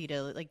and healthy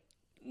to like,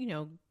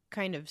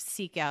 kind of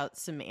seek out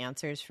some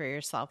answers for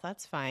yourself,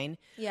 that's fine.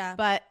 Yeah.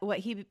 But what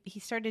he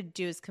started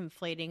to do is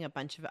conflating a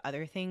bunch of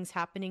other things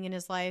happening in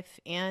his life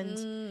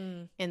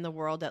and in the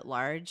world at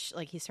large.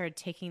 Like he started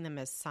taking them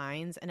as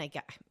signs. And I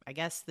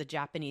guess the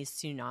Japanese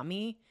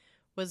tsunami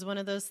was one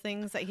of those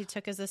things that he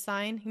took as a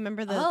sign. You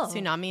remember the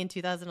tsunami in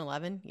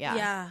 2011? Yeah.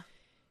 Yeah.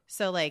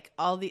 So like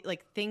all the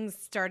like things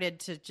started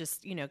to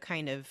just, you know,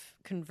 kind of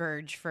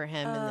converge for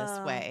him in this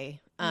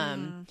way.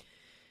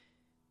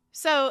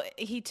 So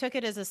he took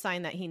it as a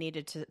sign that he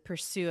needed to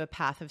pursue a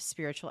path of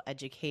spiritual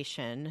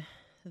education.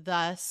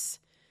 Thus,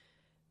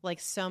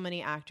 like so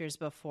many actors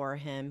before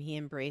him, he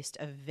embraced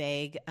a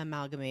vague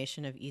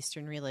amalgamation of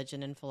Eastern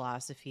religion and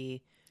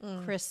philosophy,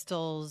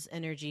 crystals,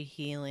 energy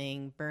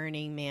healing,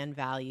 Burning Man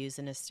values,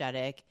 and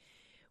aesthetic,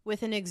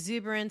 with an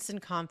exuberance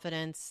and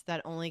confidence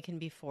that only can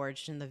be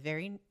forged in the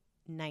very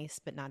nice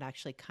but not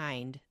actually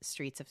kind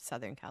streets of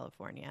Southern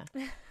California.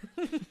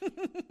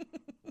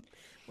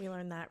 We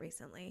learned that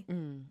recently.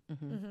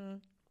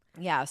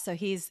 Yeah, so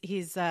he's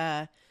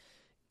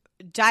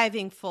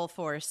diving full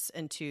force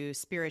into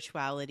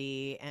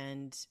spirituality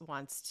and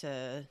wants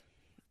to,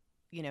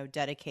 you know,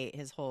 dedicate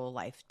his whole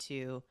life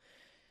to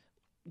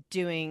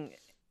doing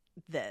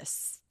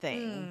this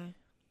thing.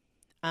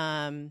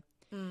 And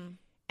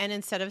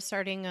instead of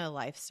starting a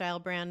lifestyle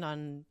brand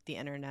on the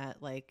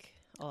internet like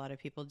a lot of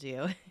people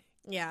do,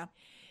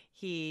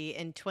 he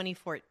in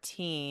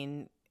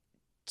 2014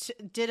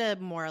 did a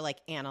more like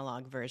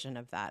analog version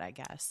of that, I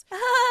guess.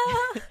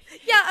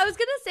 Yeah, I was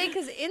gonna say,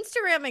 because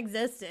Instagram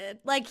existed.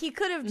 Like he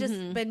could have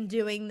just been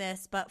doing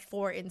this, but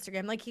for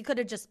Instagram. Like he could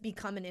have just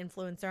become an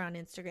influencer on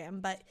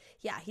Instagram. But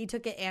yeah, he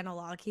took it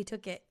analog. He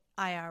took it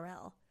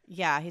IRL.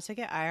 Yeah, he took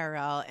it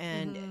IRL,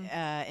 and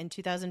in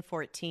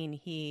 2014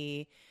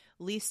 he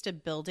leased a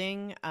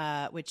building,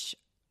 which,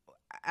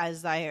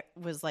 as I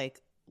was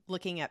like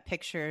looking at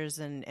pictures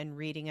and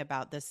reading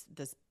about this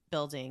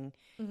building,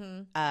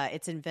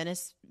 it's in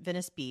Venice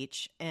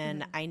Beach,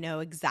 and I know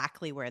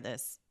exactly where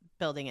this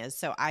building is.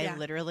 So I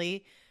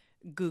literally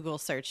Google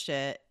searched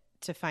it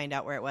to find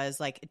out where it was.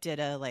 Like did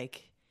a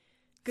like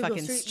Google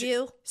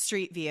fucking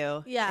Street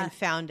View, and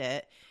found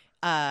it.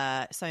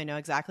 So I know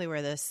exactly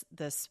where this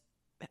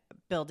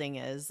building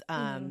is.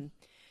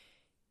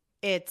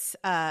 It's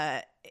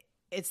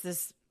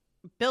this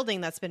building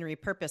that's been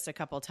repurposed a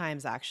couple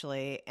times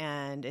actually,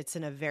 and it's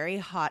in a very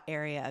hot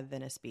area of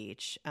Venice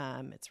Beach.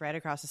 It's right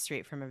across the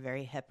street from a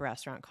very hip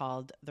restaurant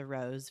called the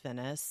Rose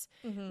Venice,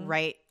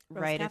 right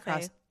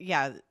across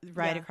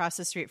across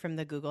the street from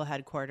the Google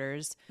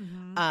headquarters.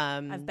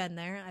 I've been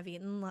there. I've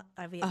eaten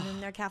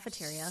in their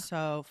cafeteria.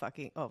 So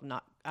fucking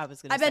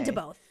I've been to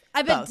both.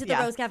 I've been to the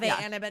Rose Cafe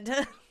and I've been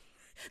to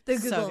the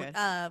Google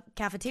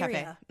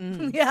cafeteria.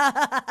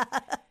 Yeah.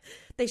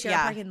 They share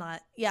a parking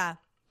lot. Yeah.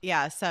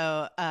 Yeah,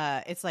 so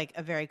it's like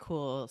a very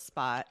cool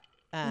spot.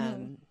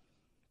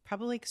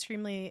 Probably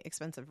extremely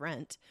expensive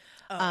rent.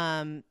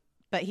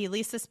 But he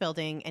leased this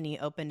building and he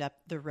opened up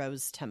the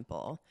Rose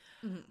Temple.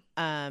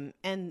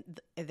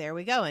 And there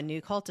we go. A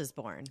new cult is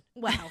born.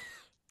 Wow.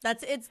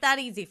 It's that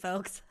easy,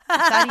 folks.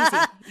 It's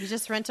that easy. You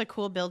just rent a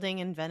cool building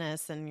in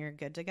Venice and you're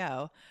good to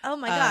go. Oh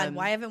my God.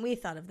 Why haven't we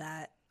thought of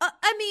that?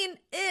 I mean,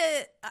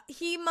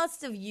 he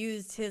must have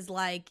used his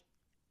like,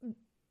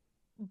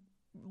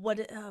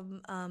 what's it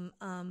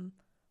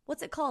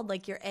called?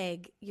 Like your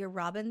egg, your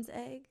robin's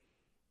egg?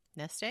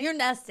 Nest egg? Your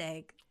nest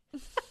egg.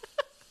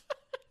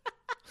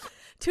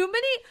 Too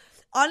many.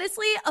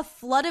 Honestly, a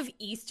flood of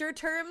Easter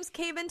terms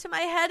came into my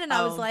head, and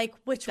I was like,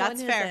 "Which one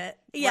is it?"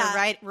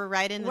 Yeah, we're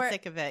right in the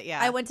thick of it. Yeah,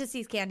 I went to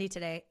See's Candy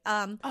today.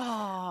 And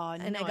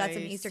I got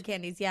some Easter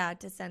candies. Yeah,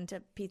 to send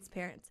to Pete's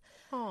parents.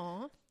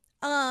 Aw.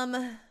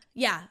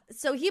 Yeah.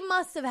 So he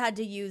must have had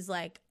to use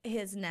like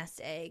his nest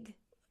egg,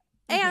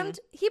 and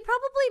he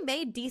probably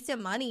made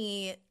decent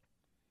money.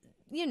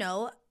 You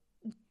know.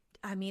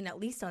 I mean, at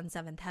least on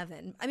Seventh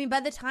Heaven. I mean, by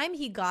the time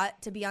he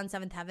got to be on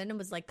Seventh Heaven and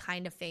was like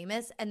kind of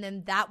famous, and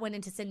then that went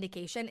into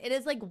syndication, it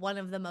is like one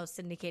of the most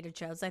syndicated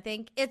shows, I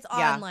think. It's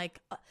on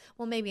like,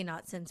 well, maybe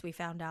not since we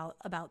found out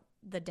about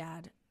the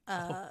dad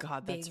oh,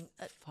 God, being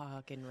that's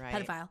fucking right.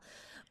 Pedophile.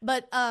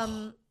 But,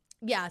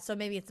 yeah, so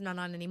maybe it's not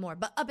on anymore.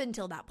 But up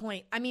until that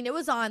point, I mean, it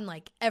was on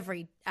like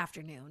every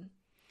afternoon.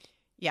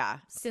 Yeah.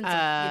 Since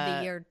like,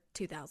 the year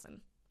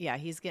 2000. Yeah,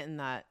 he's getting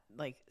that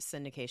like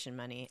syndication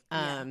money.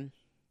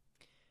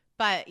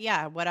 But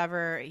yeah,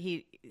 whatever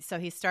he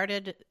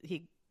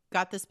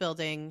got this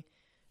building,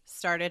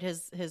 started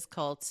his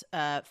cult.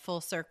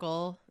 Full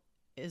Circle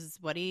is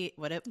what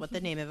the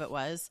name of it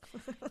was.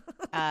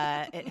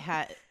 It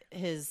had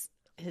his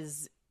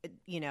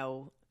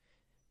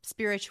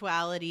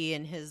spirituality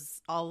and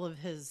all of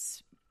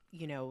his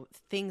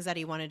things that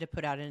he wanted to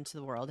put out into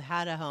the world.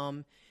 Had a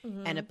home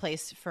and a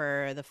place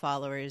for the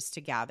followers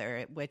to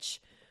gather, which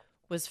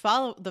was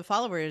the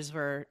followers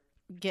were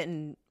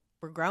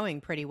growing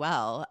pretty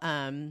well.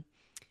 And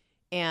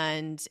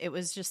it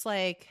was just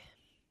like,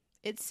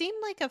 it seemed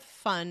like a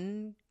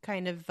fun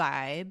kind of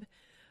vibe,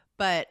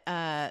 but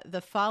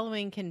the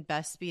following can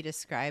best be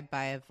described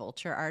by a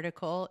Vulture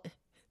article.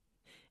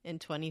 in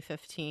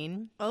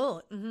 2015.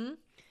 Oh, mm-hmm.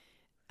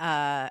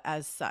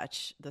 As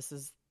such, this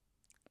is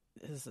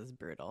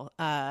brutal.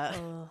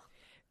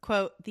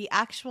 Quote, "The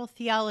actual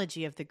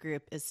theology of the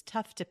group is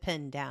tough to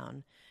pin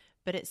down,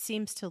 but it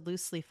seems to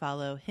loosely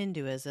follow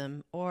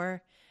Hinduism,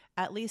 or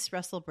at least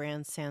Russell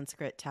Brand's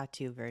Sanskrit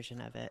tattoo version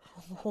of it."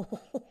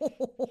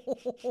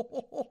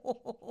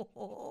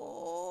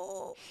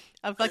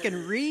 A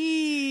fucking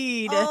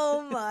read.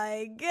 Oh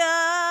my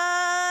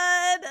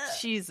God.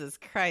 Jesus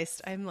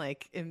Christ. I'm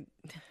like,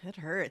 it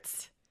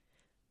hurts.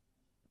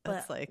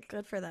 That's But like,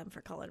 good for them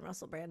for calling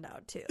Russell Brand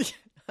out too.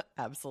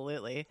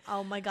 absolutely.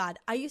 Oh my God.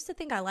 I used to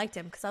think I liked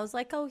him because I was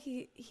like, oh,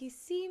 he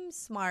seems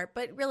smart.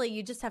 But really,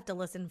 you just have to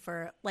listen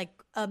for like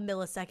a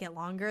millisecond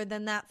longer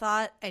than that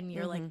thought. And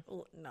you're like,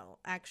 oh, no,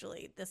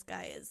 actually, this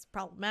guy is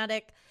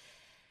problematic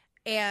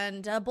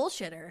and a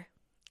bullshitter.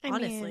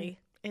 Honestly. mean,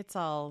 it's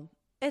all,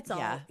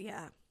 yeah.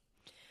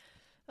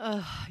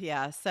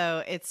 yeah.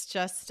 So it's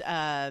just,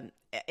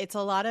 it's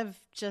a lot of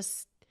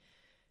just,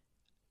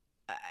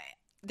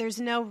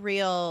 there's no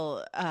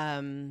real,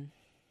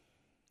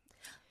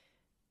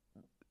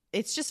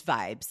 it's just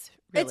vibes.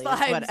 Really, It's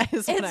vibes.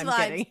 Is what I'm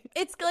getting.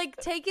 It's like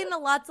taking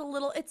lots of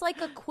little. It's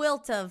like a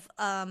quilt of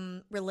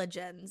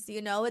religions.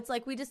 You know, it's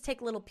like we just take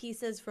little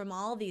pieces from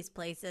all these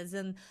places,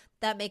 and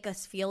that make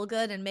us feel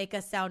good and make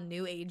us sound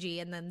new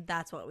agey, and then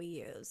that's what we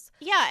use.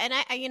 Yeah, and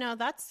I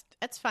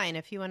that's fine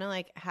if you want to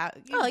like have.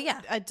 Oh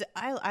yeah,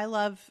 I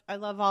love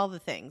all the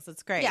things.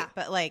 It's great. Yeah.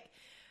 But like,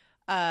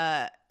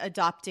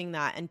 adopting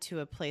that into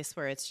a place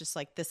where it's just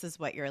like, this is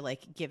what you're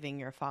like giving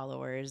your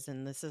followers,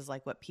 and this is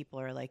like what people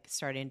are like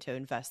starting to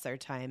invest their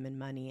time and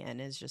money in,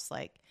 is just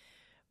like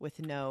with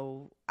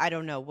no, I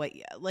don't know what,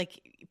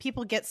 like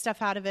people get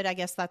stuff out of it. I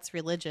guess that's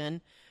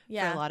religion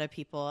for a lot of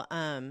people.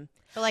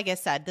 But like I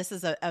said, this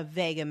is a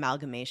vague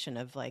amalgamation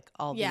of like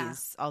all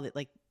these, all the,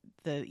 like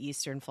the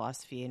Eastern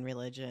philosophy and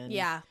religion.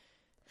 Yeah.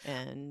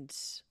 And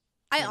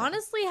I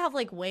honestly have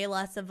like way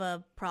less of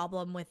a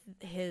problem with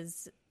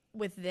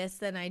this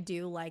than I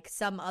do like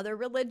some other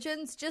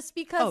religions, just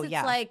because it's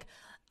like,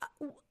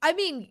 I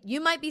mean,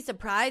 you might be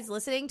surprised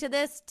listening to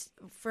this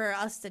for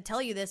us to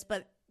tell you this,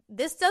 but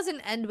this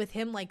doesn't end with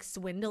him like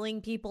swindling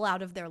people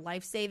out of their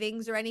life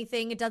savings or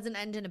anything. It doesn't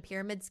end in a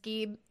pyramid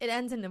scheme. It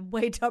ends in a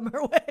way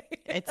dumber way.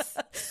 It's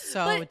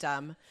so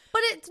dumb.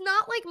 But it's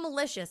not like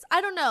malicious.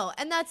 I don't know.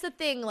 And that's the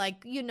thing,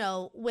 like, you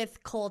know,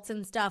 with cults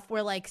and stuff,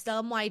 where like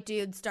some white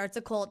dude starts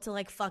a cult to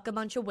like fuck a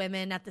bunch of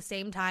women at the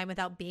same time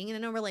without being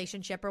in a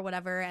relationship or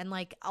whatever, and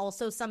like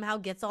also somehow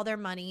gets all their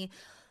money.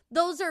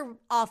 Those are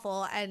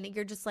awful. And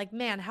you're just like,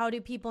 man, how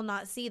do people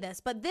not see this?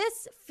 But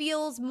this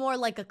feels more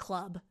like a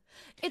club.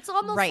 It's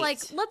almost like,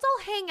 let's all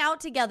hang out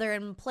together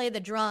and play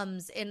the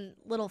drums in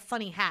little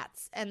funny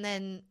hats. And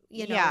then,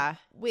 you know,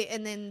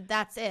 and then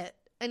that's it.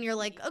 And you're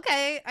like,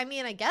 okay, I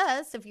mean, I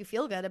guess if you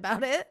feel good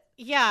about it.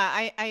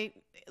 Yeah. I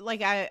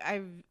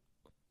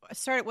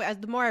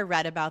started, the more I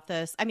read about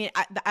this, I mean,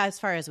 as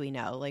far as we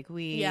know, like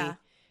there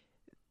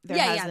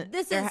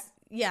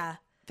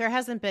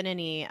hasn't been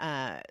any,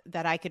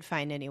 that I could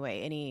find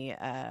anyway, any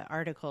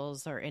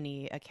articles or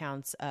any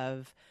accounts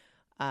of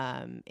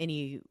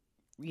any,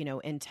 you know,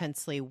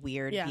 intensely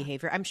weird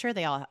behavior. I'm sure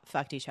they all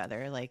fucked each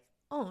other, like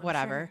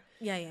whatever.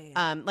 Sure.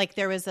 Yeah. Like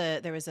there was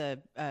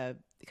a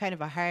kind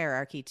of a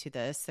hierarchy to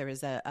this. There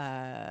was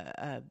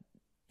an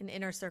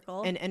inner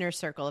circle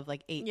of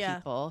like 8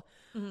 people.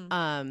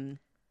 Mm-hmm.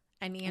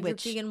 And Andrew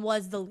Keegan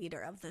was the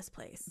leader of this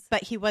place.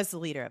 But he was the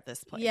leader of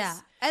this place. Yeah.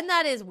 And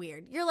that is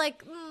weird. You're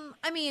like,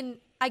 I mean,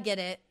 I get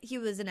it. He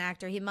was an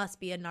actor. He must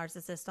be a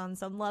narcissist on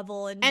some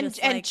level. And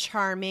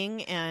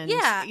charming and,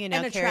 you know,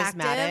 and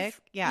charismatic.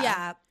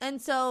 Yeah.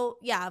 And so,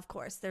 yeah, of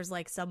course, there's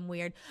like some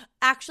weird.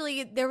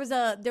 Actually, there was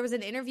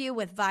an interview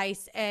with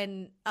Vice.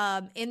 And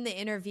in the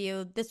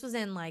interview, this was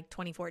in like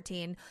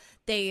 2014,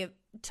 they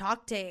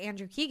talked to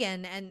Andrew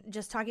Keegan and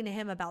just talking to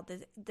him about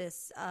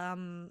this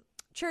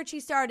church he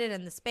started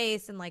and the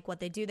space and like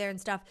what they do there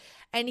and stuff,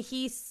 and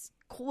he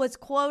was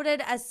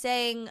quoted as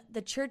saying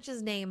the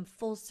church's name,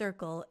 Full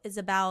Circle, is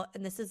about,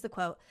 and this is the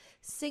quote,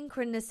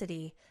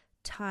 synchronicity,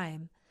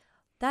 time.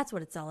 That's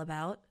what it's all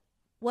about.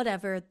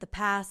 Whatever, the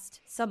past,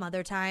 some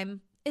other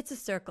time, it's a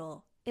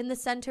circle. In the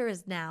center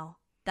is now.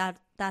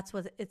 That's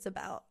what it's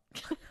about.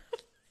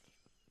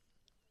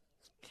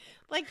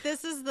 Like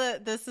this is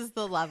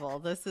the level.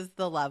 This is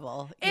the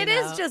level. It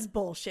is just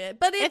bullshit.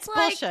 But it's like,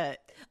 bullshit.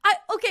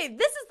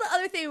 This is the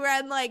other thing where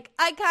I'm like,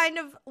 I kind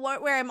of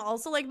where I'm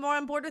also like more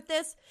on board with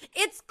this.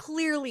 It's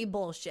clearly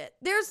bullshit.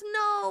 There's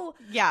no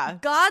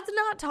God's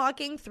not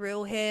talking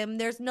through him.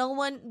 There's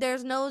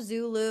no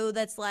Zulu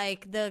that's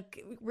like the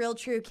real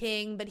true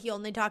king, but he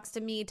only talks to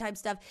me type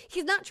stuff.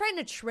 He's not trying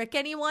to trick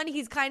anyone.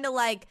 He's kind of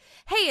like,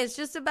 hey, it's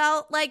just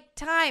about like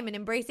time and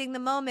embracing the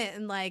moment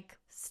and like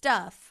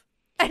stuff.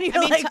 And you're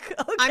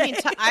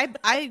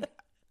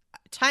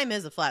time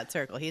is a flat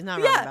circle. He's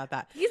not wrong about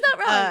that. He's not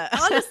wrong.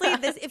 Honestly,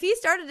 if he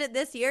started it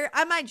this year,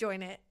 I might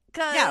join it.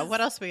 What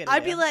else are we gonna do?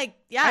 I'd be like,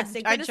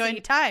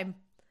 synchronicity, time.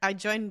 I'd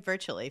join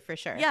virtually for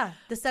sure. Yeah,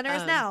 the center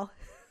is now.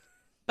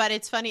 But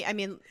it's funny. I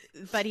mean,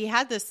 but he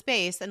had this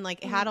space and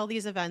like had all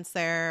these events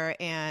there,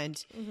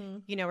 and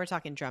we're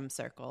talking drum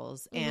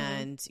circles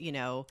and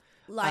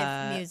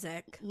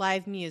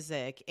live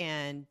music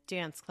and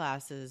dance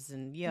classes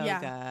and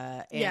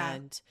yoga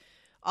and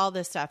all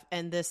this stuff.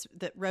 And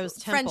the Rose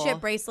Temple,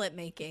 friendship bracelet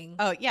making.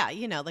 Oh yeah,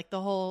 like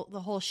the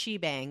whole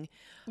shebang.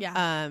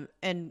 Yeah.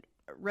 And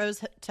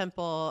Rose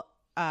Temple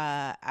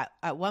at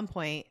one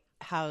point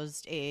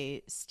housed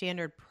a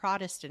standard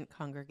Protestant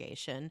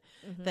congregation,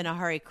 then a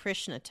Hare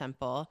Krishna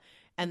temple,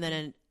 and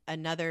then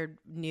another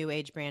New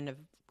Age brand of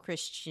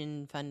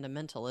Christian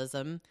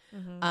fundamentalism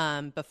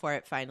before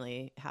it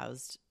finally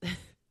housed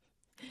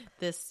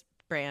this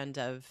brand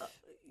of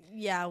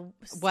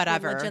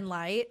whatever religion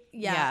light.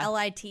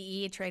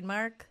 LITE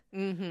trademark.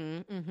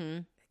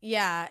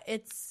 Yeah,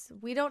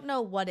 we don't know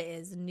what it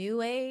is. New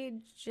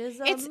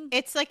Ageism.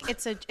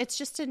 It's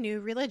just a new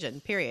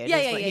religion. Period. Yeah,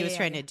 is what he was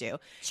trying to do.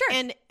 Sure.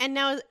 And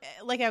now,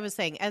 like I was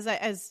saying, as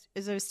I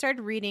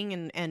started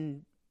reading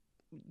and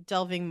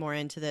delving more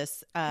into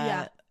this,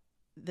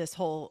 this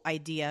whole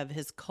idea of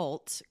his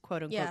cult,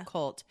 quote unquote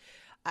cult,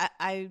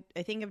 I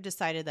think I've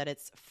decided that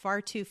it's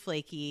far too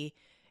flaky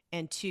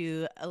and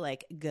too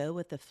like go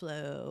with the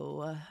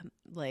flow,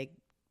 like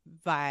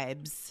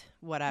vibes,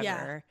 whatever.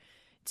 Yeah.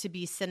 To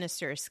be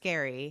sinister or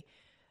scary.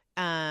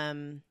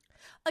 Again,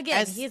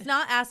 he's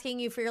not asking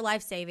you for your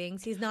life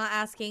savings. He's not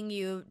asking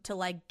you to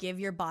like give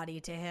your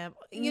body to him.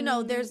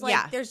 There's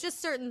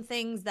just certain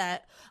things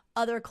that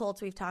other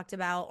cults we've talked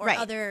about or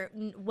other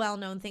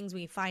well-known things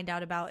we find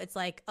out about. It's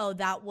like, oh,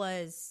 that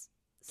was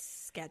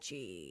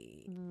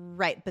sketchy.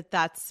 Right. But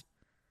that's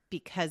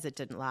because it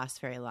didn't last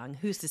very long.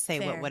 Who's to say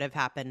what would have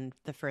happened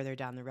the further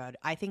down the road?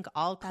 I think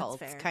all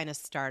cults kind of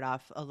start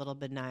off a little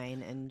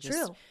benign and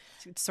just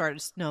sort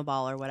of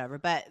snowball or whatever.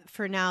 But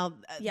for now,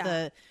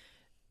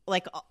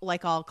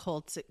 like all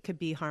cults, it could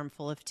be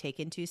harmful if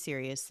taken too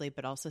seriously,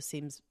 but also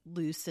seems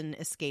loose and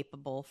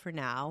escapable for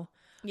now.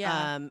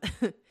 Yeah.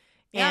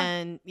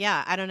 And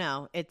I don't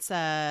know.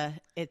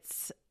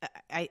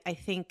 I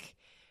think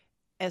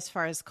as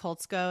far as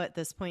cults go at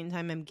this point in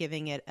time, I'm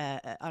giving it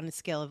on a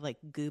scale of like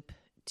Goop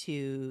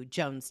to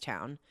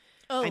Jonestown.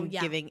 I'm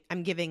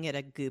giving it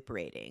a Goop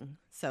rating.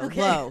 So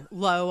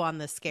low on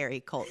the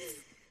scary cult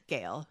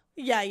scale.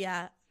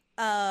 Yeah.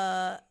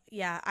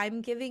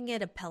 I'm giving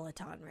it a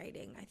Peloton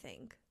rating, I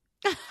think.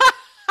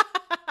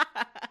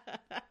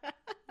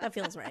 That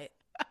feels right.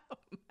 Oh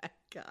my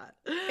God.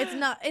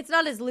 It's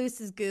not as loose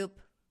as Goop,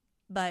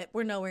 but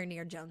we're nowhere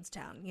near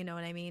Jonestown, you know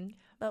what I mean?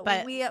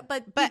 But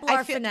people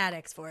are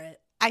fanatics for it.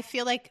 I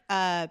feel like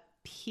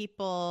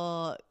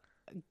people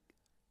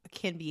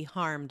can be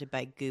harmed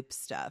by Goop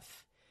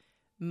stuff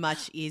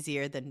much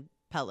easier than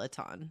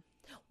Peloton.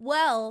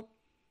 Well,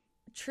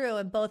 true,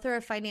 and both are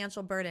a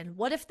financial burden.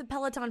 What if the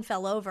Peloton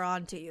fell over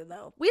onto you,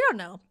 though? We don't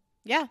know.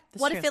 Yeah,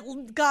 what if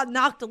it got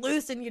knocked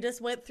loose and you just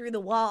went through the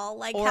wall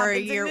like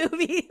happens in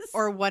movies?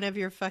 Or one of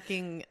your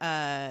fucking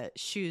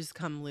shoes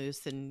come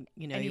loose and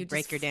you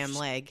break your damn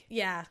leg.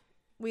 Yeah.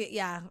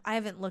 I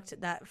haven't looked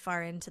at that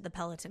far into the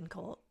Peloton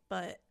cult,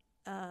 but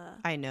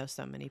I know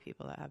so many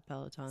people that have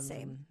Pelotons.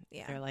 Same.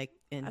 And they're like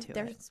into it.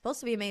 They're supposed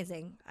to be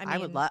amazing. I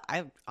would love.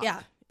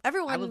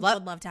 Everyone would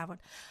love to have one.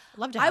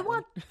 Love to have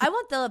one. I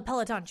want the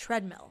Peloton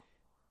treadmill.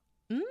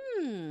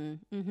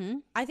 Mm-hmm.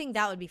 I think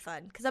that would be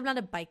fun because I'm not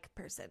a bike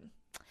person.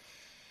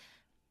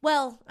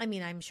 Well, I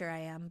mean, I'm sure I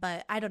am,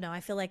 but I don't know. I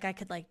feel like I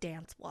could like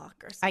dance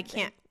walk or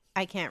something.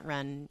 I can't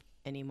run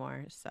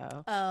anymore,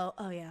 so.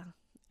 Oh yeah.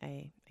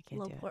 I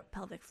can't do it.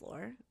 Pelvic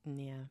floor.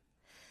 Yeah.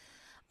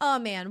 Oh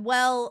man.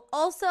 Well,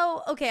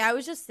 also, okay, I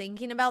was just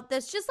thinking about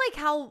this, just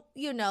like how,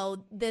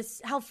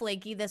 how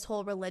flaky this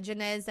whole religion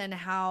is and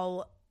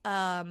how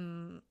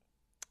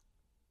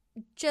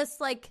just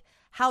like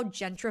how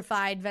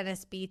gentrified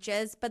Venice Beach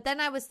is. But then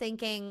I was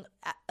thinking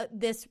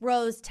this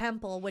Rose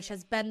Temple, which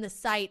has been the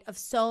site of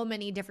so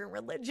many different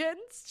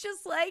religions,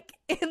 just like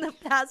in the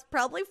past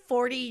probably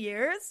 40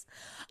 years.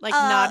 Like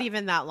not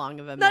even that long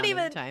of a amount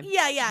of time.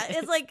 Yeah.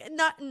 It's like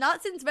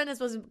not since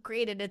Venice was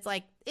created. It's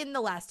like in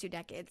the last 2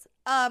 decades.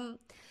 I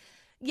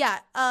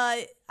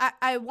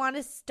want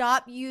to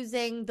stop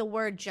using the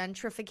word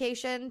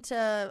gentrification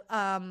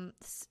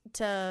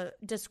to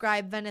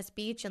describe Venice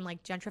Beach and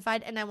like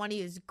gentrified, and I want to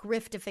use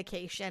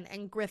griftification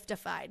and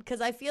griftified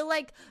because I feel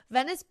like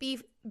Venice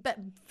beef.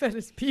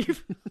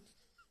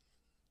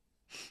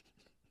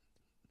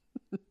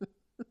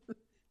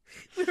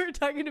 We were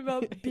talking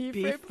about beef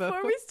right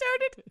before we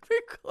started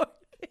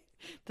recording.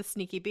 The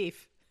sneaky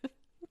beef.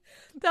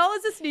 That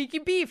was a sneaky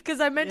beef because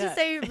I meant to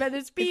say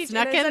Venice Beach. It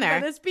snuck in there.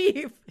 Venice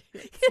beef.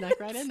 It snuck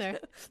right in there.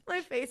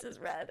 My face is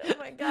red. Oh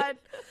my God.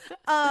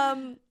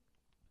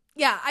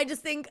 Yeah, I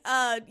just think,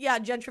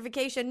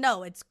 gentrification.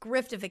 No, it's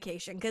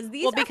griftification because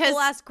these are because- full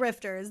ass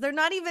grifters. They're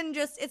not even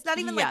just. It's not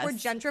even like we're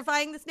Yes.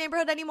 gentrifying this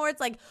neighborhood anymore. It's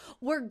like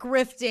we're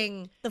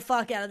grifting the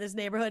fuck out of this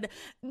neighborhood.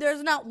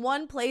 There's not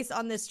one place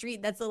on this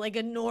street that's like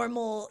a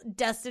normal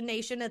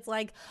destination. It's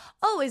like,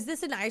 oh, is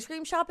this an ice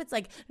cream shop? It's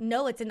like,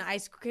 no, it's an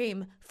ice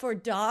cream for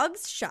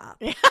dogs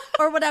shop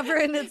or whatever.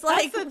 And it's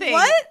like, That's the thing.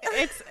 what?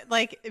 It's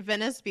like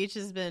Venice Beach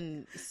has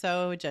been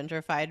so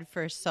gentrified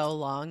for so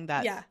long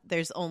that Yeah.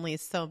 there's only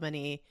so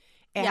many.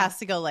 It Yeah. has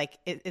to go like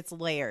it's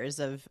layers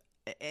of,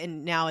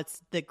 and now it's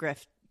the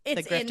grift,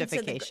 It's the into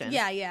griftification.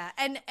 yeah,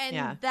 and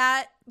Yeah.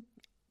 that.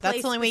 That's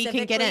place the only way you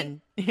can get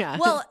in. specifically- Yeah.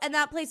 Well, and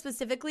that place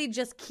specifically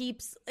just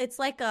keeps. It's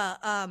like a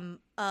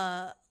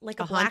a black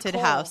haunted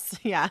hole. house.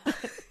 Yeah.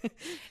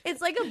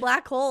 It's like a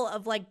black hole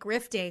of like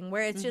grifting,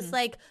 where it's Mm-hmm. just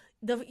like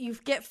you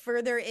get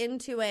further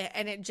into it,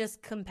 and it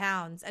just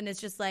compounds, and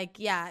it's just like,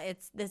 yeah,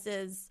 this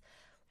is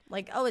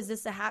like, oh, is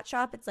this a hat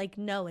shop? It's like,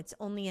 no, it's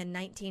only a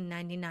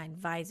 1999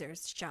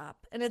 visors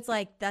shop, and it's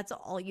like, that's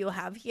all you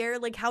have here.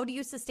 Like, how do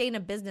you sustain a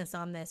business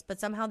on this? But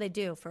somehow they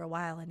do for a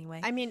while anyway.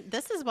 I mean,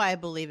 this is why I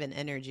believe in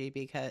energy,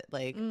 because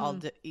like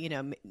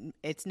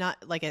it's not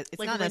like it's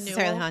Like not a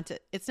necessarily renewal? haunted.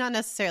 It's not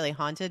necessarily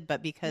haunted,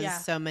 but because Yeah.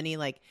 so many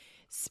like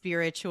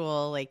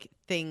spiritual like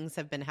things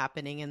have been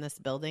happening in this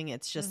building,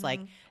 it's just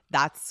like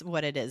that's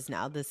what it is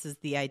now. This is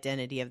the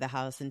identity of the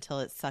house until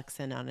it sucks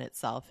in on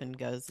itself and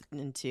goes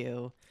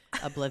into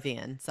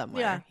oblivion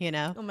somewhere. Yeah. You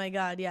know? Oh my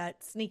god, yeah,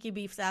 Sneaky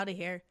Beef's out of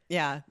here.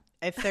 Yeah.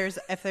 If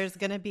there's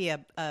gonna be a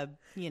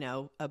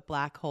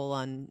black hole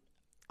on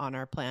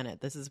our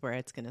planet, this is where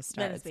it's gonna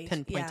start. Venice It's Beach,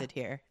 pinpointed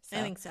here. So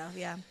I think so.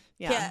 Yeah.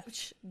 Yeah.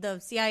 The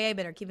CIA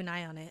better keep an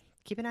eye on it.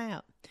 keep an eye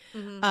out.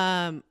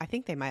 Mm-hmm. I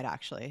think they might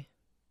actually,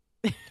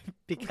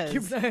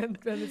 because eye on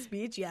Venice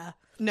Beach. Yeah.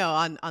 no,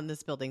 on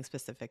this building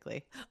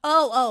specifically.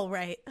 Oh,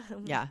 right.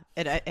 Yeah,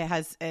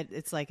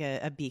 it's like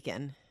a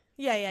beacon.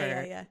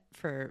 Yeah.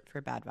 For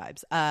bad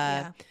vibes.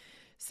 Yeah.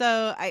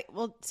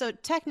 So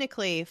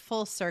technically,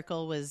 Full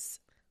Circle was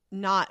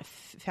not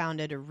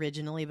founded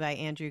originally by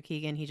Andrew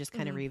Keegan. He just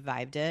kind of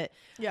revived it.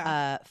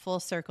 Yeah. Full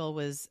Circle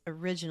was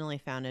originally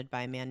founded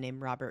by a man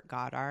named Robert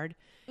Goddard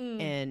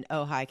in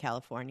Ojai,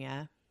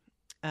 California.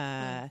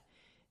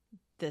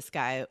 This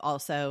guy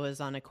also was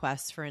on a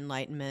quest for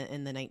enlightenment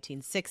in the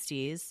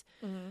 1960s,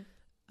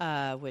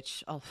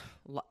 which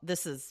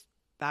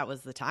that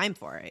was the time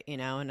for it, you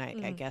know. And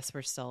I guess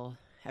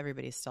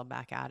everybody's still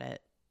back at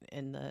it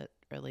in the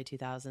early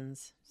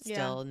 2000s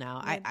still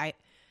now. Yeah.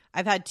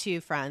 I've had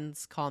two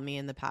friends call me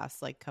in the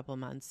past like couple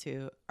months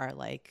who are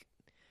like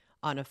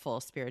on a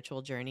full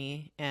spiritual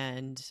journey,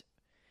 and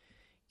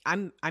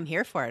I'm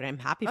here for it. I'm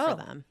happy for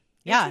them.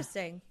 Yeah.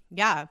 Interesting.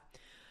 Yeah.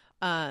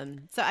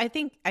 So I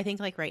think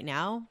like right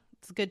now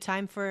it's a good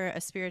time for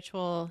a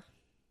spiritual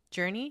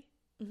journey.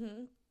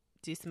 Mm-hmm.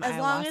 Do some As ayahuasca.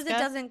 long as it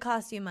doesn't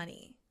cost you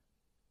money.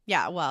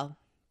 Yeah, well,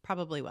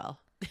 probably will.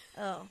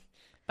 Oh.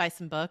 Buy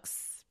some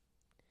books.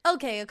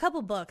 Okay, a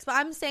couple books, but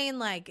I'm saying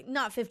like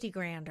not 50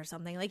 grand or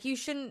something. Like you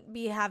shouldn't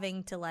be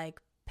having to like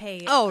pay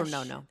No.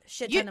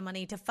 shit ton of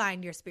money to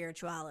find your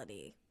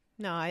spirituality.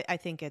 No, I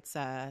think it's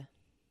I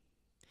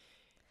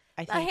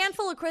think A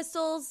handful of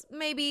crystals,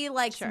 maybe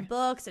like Sure. some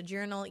books, a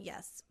journal.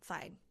 Yes,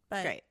 fine.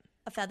 But Great.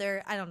 a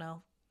feather, I don't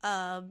know.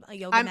 A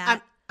yoga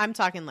mat. I'm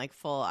talking like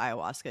full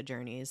ayahuasca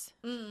journeys.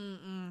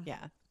 Mm-mm-mm.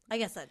 Yeah. I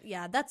guess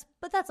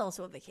that's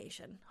also a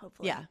vacation,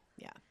 hopefully.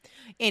 Yeah.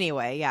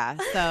 Anyway, yeah.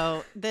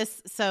 So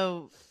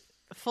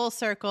Full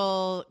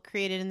Circle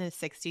created in the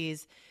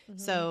 60s.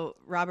 So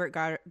Robert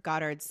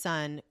Goddard's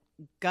son,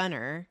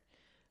 Gunnar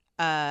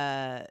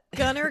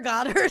Gunnar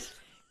Goddard.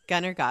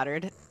 Gunnar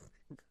Goddard.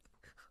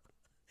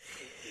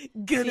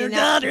 Gunnar You know-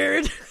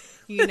 Goddard.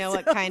 You know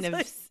what kind of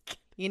Sounds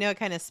what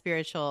kind of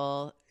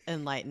spiritual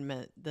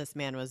enlightenment this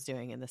man was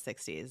doing in the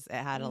 60s. It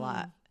had a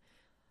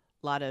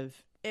lot of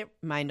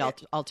mind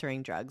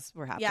altering drugs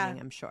were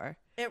happening, I'm sure.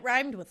 It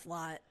rhymed with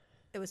lot.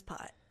 It was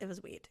pot. It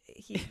was weed.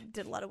 He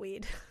did a lot of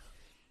weed.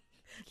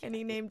 And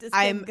he named his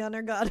kid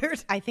Gunnar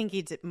Goddard. I think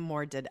he did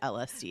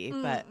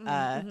LSD, but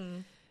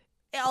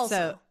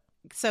Also,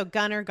 so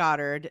Gunnar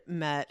Goddard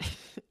met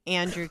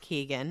Andrew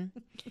Keegan.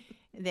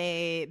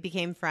 They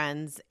became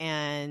friends,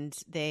 and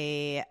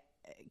they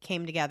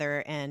came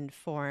together and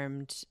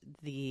formed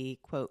the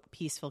quote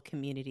peaceful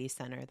community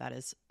center that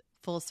is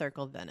Full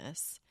Circle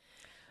Venice.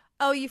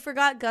 oh, you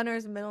forgot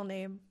Gunnar's middle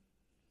name.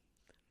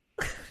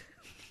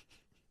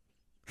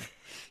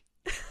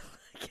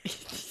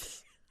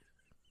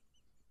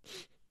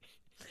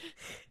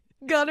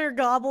 Gunnar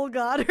Gobble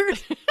Goddard.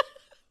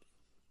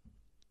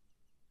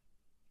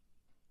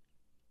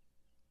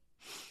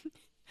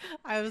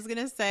 I was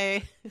gonna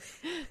say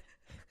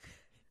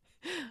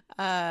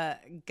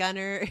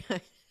Gunnar.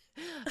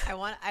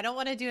 I don't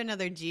want to do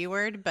another G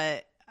word,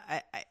 but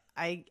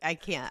I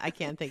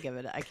can't think of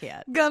it. I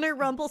can't. Gunnar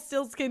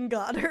Rumpelstiltskin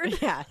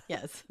Goddard. Yeah,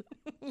 yes.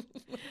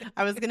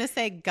 I was gonna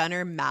say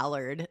Gunnar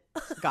Mallard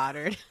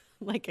Goddard,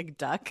 like a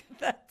duck.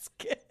 That's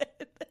good.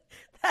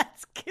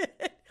 That's good.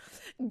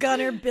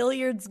 Gunnar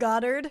Billiards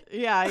Goddard.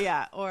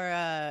 Yeah, or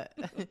I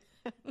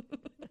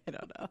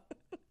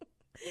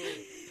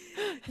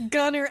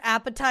Gunner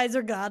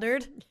appetizer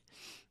Goddard.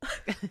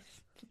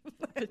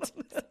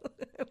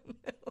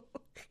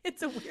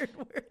 It's a weird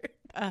word.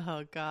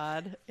 Oh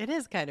God, it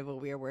is kind of a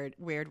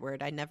weird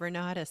word. I never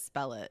know how to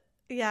spell it.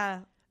 Yeah,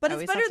 but I it's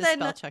always better have to than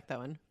spell check that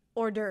one.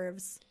 hors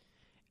d'oeuvres.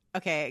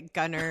 Okay,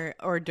 Gunner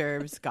hors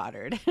d'oeuvres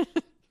Goddard.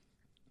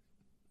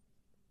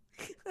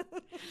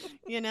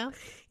 You know?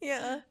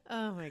 Yeah.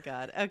 Oh my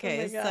God.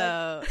 Okay, Oh my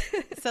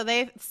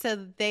God.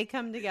 so they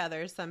come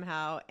together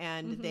somehow,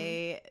 and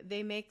they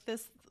make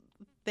this.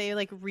 They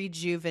like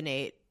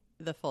rejuvenate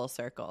the full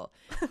circle.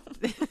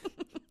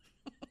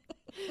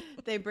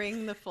 They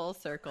bring the full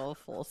circle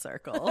full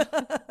circle.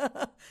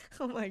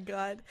 Oh my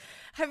God.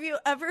 Have you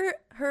ever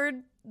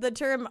heard the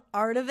term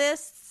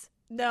artivists?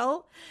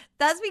 No?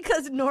 That's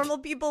because normal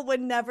people would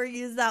never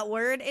use that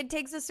word. It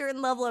takes a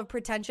certain level of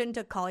pretension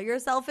to call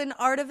yourself an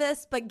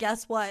artivist, but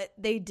guess what?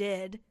 They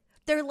did.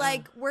 They're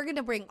like, we're going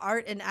to bring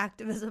art and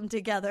activism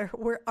together.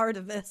 We're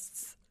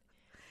artivists.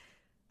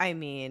 I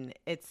mean,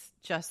 it's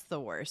just the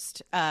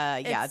worst.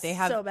 Yeah, It's they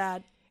have so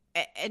bad.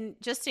 And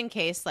just in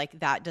case like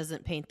that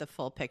doesn't paint the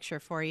full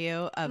picture for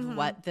you of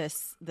what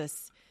this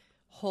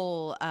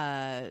whole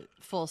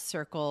full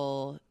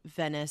circle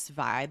Venice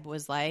vibe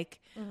was like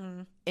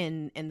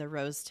in the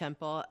Rose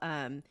Temple,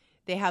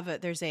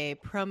 there's a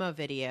promo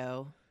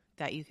video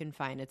that you can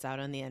find. It's out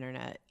on the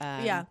internet.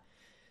 Yeah.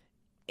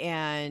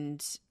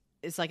 And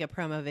it's like a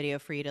promo video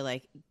for you to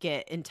like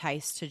get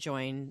enticed to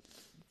join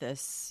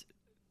this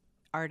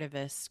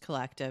artivist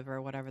collective or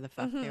whatever the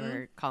fuck they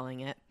were calling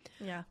it.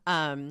 Yeah.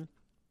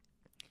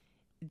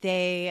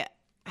 They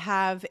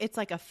have, it's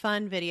like a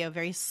fun video,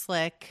 very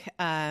slick.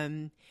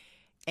 And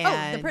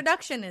the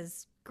production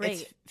is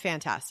great. It's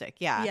fantastic.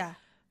 Yeah. Yeah.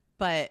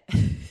 But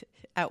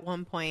at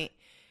one point,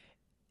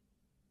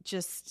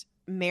 just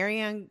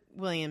Marianne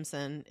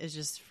Williamson is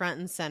just front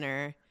and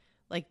center,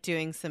 like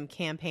doing some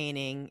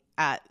campaigning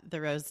at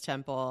the Rose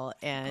Temple.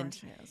 And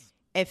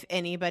if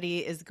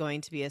anybody is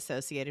going to be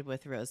associated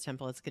with Rose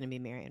Temple, it's going to be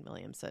Marianne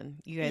Williamson.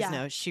 You guys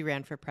know she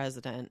ran for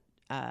president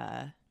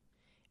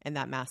in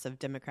that massive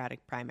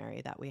Democratic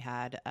primary that we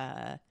had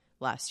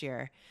last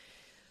year.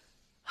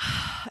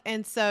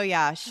 And so,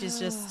 yeah, she's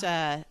just,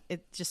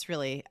 it just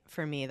really,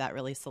 for me, that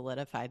really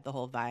solidified the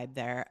whole vibe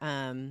there.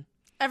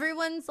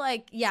 Everyone's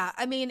like, yeah,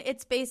 I mean,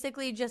 it's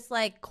basically just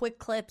like quick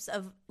clips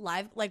of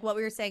live, like what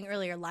we were saying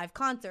earlier, live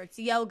concerts,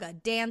 yoga,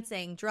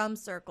 dancing, drum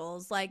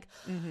circles, like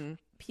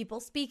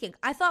people speaking.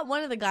 I thought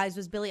one of the guys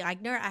was Billy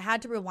Eichner. I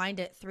had to rewind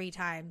it 3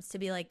 times to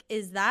be like,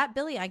 is that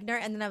Billy Eichner?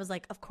 And then I was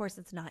like, of course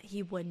it's not.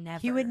 He would never.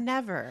 He would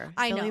never.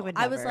 I Billy know. would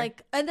I was never.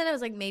 like, and then I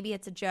was like, maybe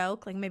it's a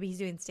joke. Like maybe he's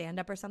doing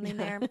stand up or something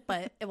there,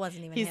 but it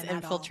wasn't even He's him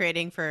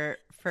infiltrating for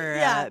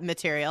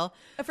material.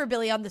 for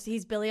Billy on the,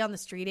 he's Billy on the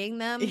streeting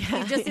them.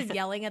 He just is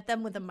yelling at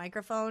them with a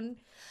microphone.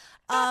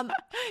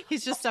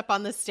 He's just up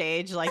on the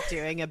stage, like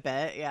doing a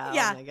bit. Yeah.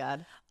 Yeah. Oh my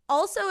God.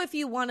 Also, if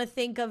you want to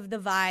think of the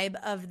vibe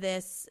of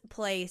this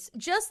place,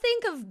 just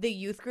think of the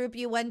youth group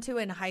you went to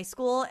in high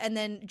school, and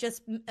then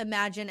just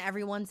imagine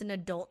everyone's an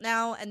adult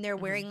now, and they're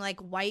wearing like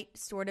white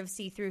sort of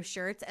see-through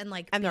shirts and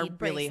like And they're bead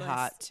really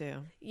bracelets. hot too.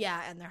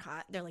 Yeah, and they're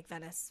hot. They're like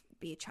Venice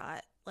Beach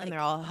hot. Like, And they're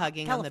all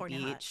hugging California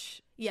on the hot.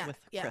 beach Yeah, with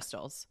yeah.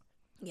 crystals.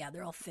 Yeah,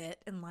 they're all fit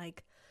and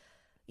like,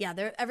 yeah,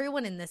 they're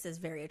everyone in this is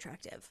very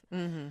attractive.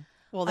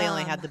 Well, they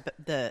only had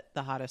the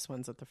hottest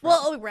ones at the front.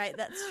 Well, oh right,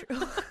 that's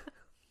true.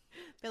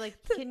 They're like,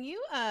 can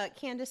you,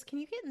 Candace, can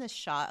you get in this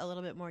shot a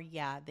little bit more?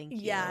 Yeah, thank you.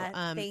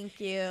 Yeah, thank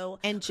you.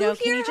 And Who Joe,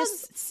 can here you has-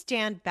 just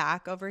stand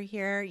back over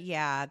here?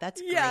 Yeah,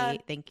 that's Yeah,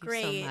 great. Thank you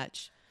great. so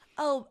much.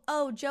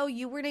 Oh, Joe,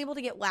 you weren't able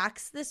to get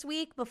waxed this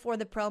week before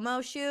the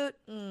promo shoot?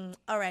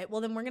 All right,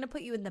 well then we're going to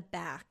put you in the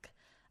back.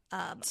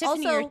 Tiffany,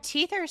 also, your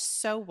teeth are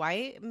so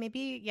white.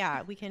 Maybe,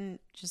 yeah, we can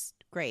just,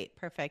 great,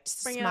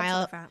 perfect. bring it up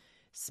to the front.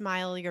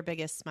 Smile your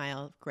biggest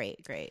smile.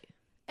 Great.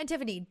 And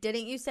Tiffany,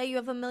 didn't you say you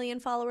have 1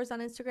 million followers on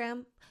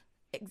Instagram?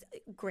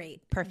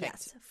 Great. Perfect.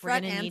 Yes. We're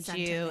Front going to and need center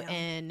you now.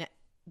 in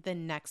the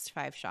next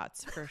 5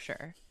 shots for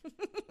sure.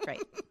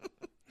 Great.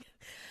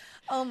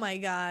 Oh my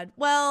God.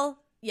 Well,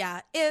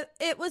 yeah,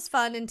 it was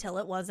fun until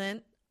it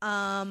wasn't.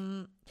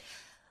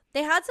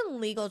 They had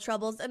some legal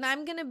troubles, and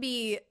I'm gonna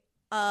be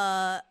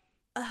I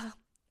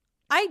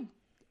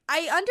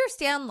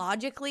understand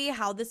logically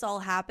how this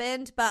all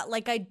happened, but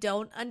like I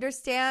don't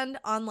understand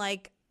on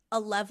like a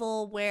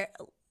level where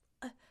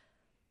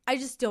I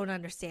just don't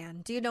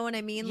understand. Do you know what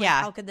I mean? Like,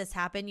 Yeah. how could this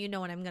happen? You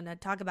know what I'm gonna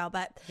talk about,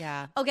 but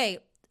Yeah. okay,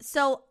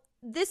 so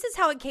this is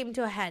how it came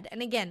to a head.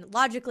 And again,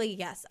 logically,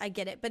 yes, I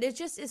get it, but it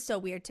just is so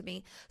weird to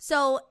me.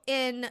 So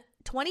in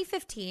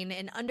 2015,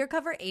 an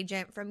undercover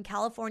agent from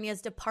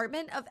California's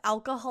Department of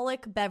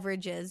Alcoholic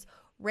Beverages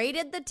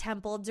raided the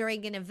temple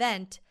during an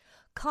event,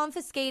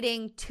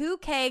 confiscating 2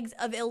 kegs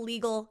of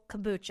illegal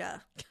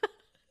kombucha.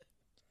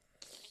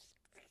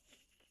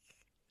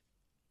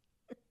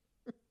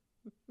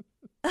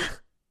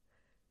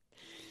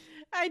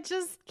 I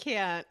just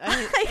can't.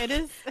 It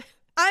is.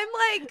 I'm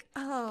like,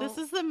 oh. This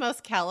is the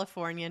most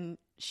Californian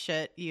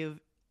shit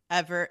you've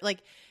ever like.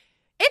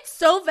 It's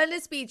so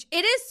Venice Beach.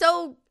 It is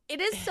so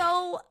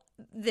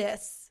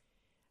this.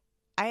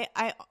 I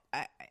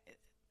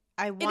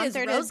It want is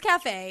there Rose to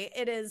Cafe.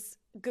 It is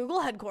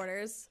Google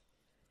headquarters.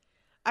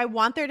 I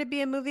want there to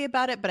be a movie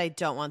about it, but I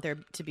don't want there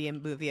to be a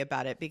movie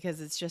about it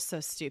because it's just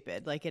so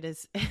stupid. Like it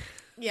is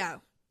Yeah.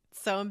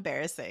 so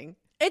embarrassing.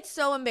 It's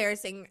so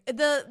embarrassing.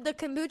 The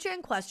kombucha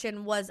in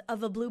question was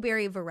of a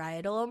blueberry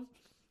varietal,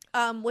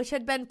 which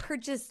had been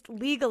purchased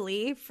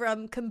legally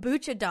from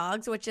Kombucha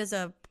Dogs, which is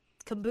a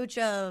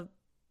kombucha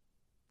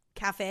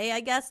cafe,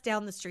 I guess,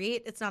 down the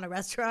street. It's not a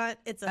restaurant.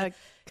 It's a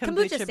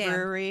kombucha stand.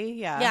 brewery.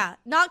 Yeah. Yeah,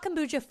 not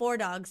kombucha for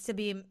dogs to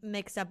be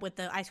mixed up with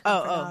the ice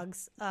cream for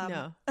dogs.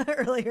 No.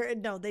 Earlier,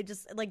 no, they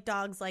just like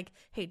dogs like,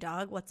 hey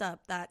dog, what's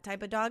up? That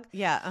type of dog.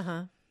 Yeah,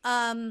 uh-huh.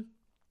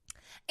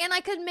 And I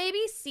could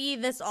maybe see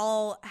this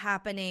all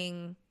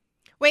happening.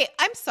 Wait,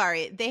 I'm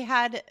sorry. They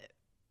had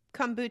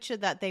kombucha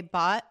that they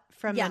bought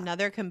from Yeah.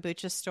 another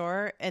kombucha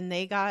store and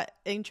they got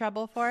in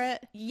trouble for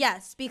it?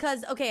 Yes,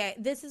 because okay,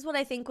 this is what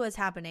I think was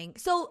happening.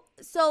 So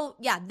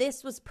yeah,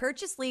 this was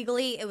purchased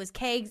legally. It was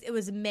kegs. It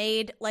was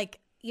made like,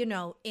 you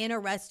know, in a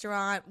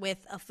restaurant with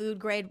a food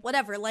grade,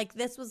 whatever. Like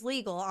this was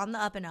legal on the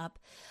up and up.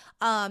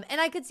 And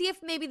I could see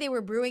if maybe they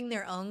were brewing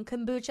their own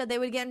kombucha, they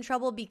would get in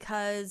trouble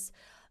because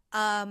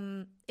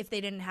if they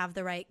didn't have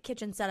the right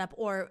kitchen setup,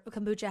 or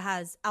kombucha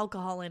has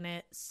alcohol in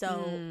it.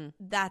 So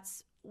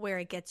that's where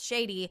it gets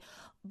shady.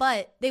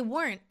 But they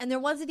weren't. And there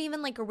wasn't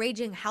even like a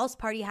raging house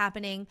party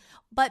happening.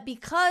 But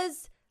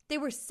because they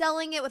were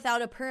selling it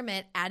without a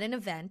permit at an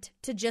event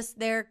to just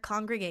their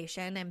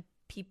congregation and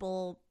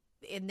people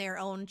in their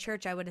own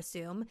church, I would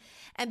assume.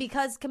 And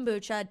because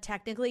kombucha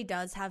technically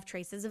does have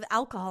traces of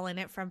alcohol in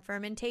it from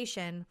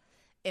fermentation,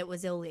 it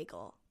was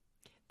illegal.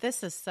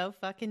 This is so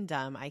fucking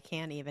dumb. I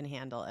can't even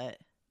handle it.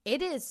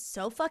 It is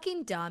so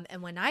fucking dumb.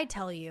 And when I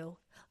tell you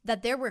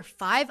that there were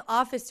 5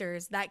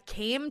 officers that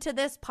came to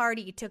this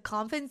party to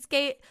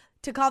confiscate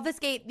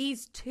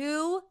these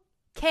 2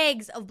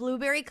 kegs of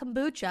blueberry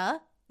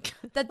kombucha,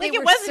 that they like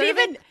were it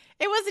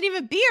wasn't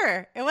even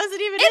beer. It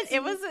wasn't even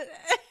it wasn't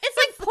it's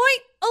like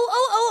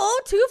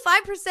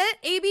 0.00025%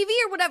 ABV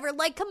or whatever.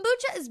 Like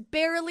kombucha is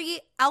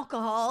barely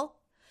alcohol.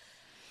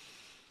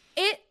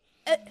 And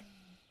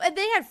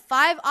they had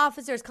 5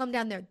 officers come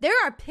down there.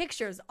 There are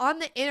pictures on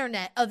the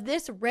internet of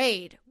this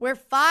raid where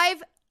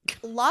 5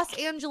 Los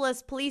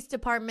Angeles Police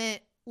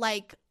Department,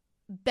 like,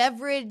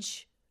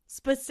 beverage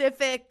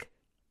specific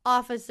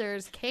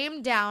officers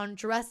came down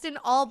dressed in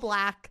all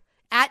black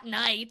at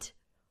night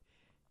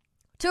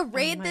to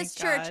raid this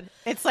church.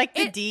 It's like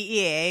the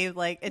DEA,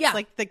 like it's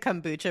like the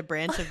kombucha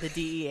branch of the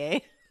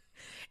DEA.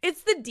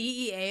 It's the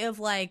DEA of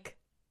like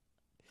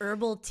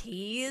herbal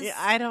teas. Yeah,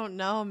 I don't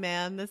know,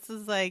 man. This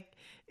is like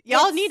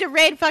y'all need to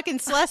raid fucking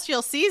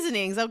Celestial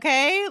Seasonings,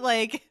 okay?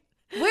 Like,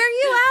 where are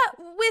you at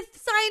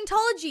with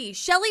Scientology?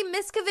 Shelly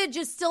Miscavige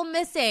is still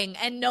missing,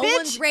 and no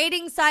one's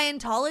raiding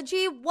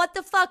Scientology? What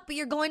the fuck? But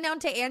you're going down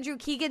to Andrew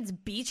Keegan's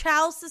beach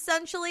house,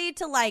 essentially,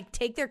 to, like,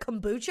 take their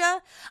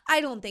kombucha?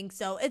 I don't think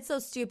so. It's so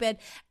stupid.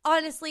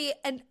 Honestly,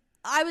 and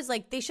I was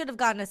like, they should have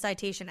gotten a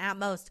citation at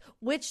most,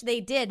 which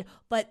they did,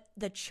 but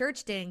the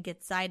church didn't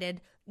get cited.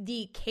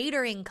 The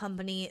catering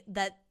company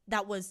that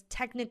was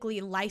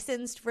technically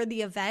licensed for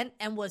the event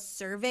and was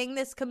serving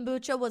this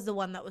kombucha was the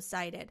one that was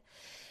cited.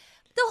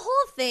 The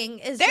whole thing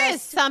is I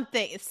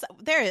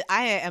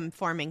am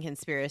forming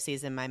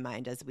conspiracies in my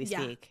mind as we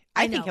speak.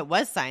 I think it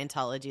was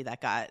Scientology that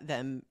got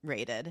them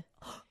raided.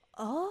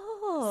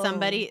 Oh.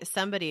 Something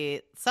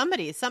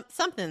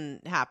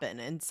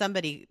happened and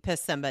somebody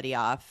pissed somebody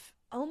off.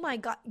 Oh my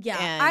God.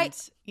 Yeah.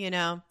 And, you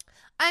know.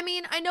 I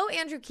mean, I know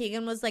Andrew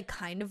Keegan was like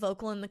kind of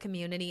vocal in the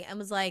community and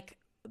was like,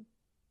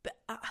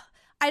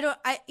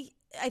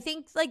 I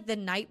think like the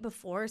night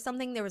before or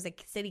something, there was a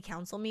city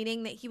council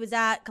meeting that he was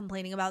at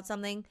complaining about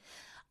something,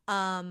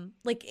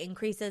 like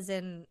increases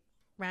in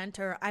rent,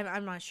 or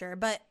I'm not sure,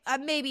 but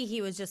maybe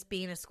he was just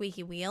being a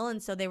squeaky wheel.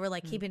 And so they were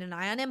like keeping an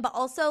eye on him. But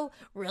also,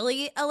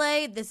 really,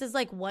 LA, this is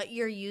like what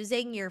you're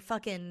using your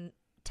fucking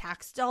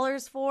tax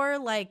dollars for.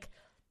 Like,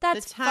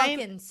 that's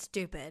fucking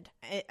stupid.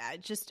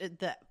 Just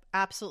the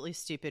absolutely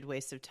stupid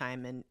waste of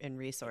time and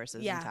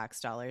resources and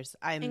tax dollars.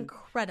 I'm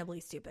incredibly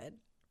stupid.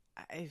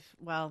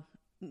 Well,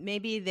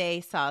 maybe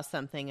they saw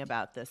something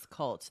about this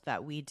cult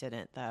that we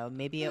didn't, though.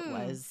 Maybe it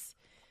was.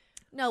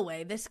 No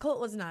way. This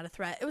cult was not a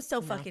threat. It was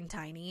so fucking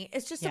tiny.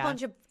 It's just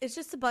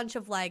a bunch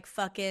of like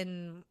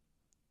fucking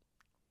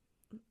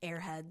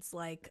airheads.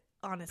 Like,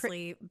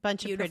 honestly,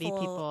 bunch of pretty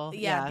people.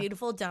 Yeah,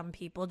 beautiful dumb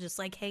people just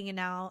like hanging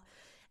out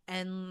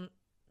and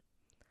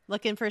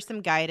looking for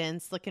some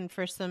guidance, looking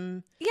for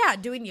some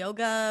doing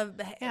yoga,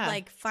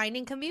 like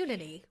finding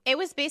community. It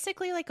was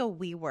basically like a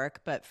WeWork,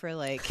 but for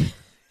like.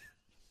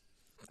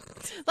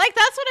 Like,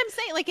 that's what I'm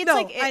saying. Like,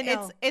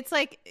 it's it's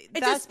like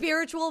it's a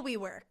spiritual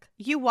WeWork.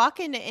 You walk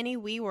into any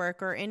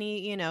WeWork or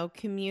any, you know,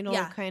 communal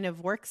kind of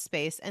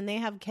workspace, and they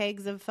have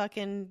kegs of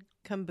fucking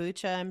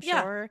kombucha, I'm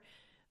sure.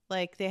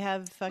 Like, they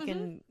have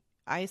fucking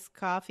iced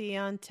coffee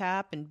on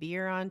tap and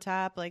beer on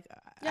tap. Like,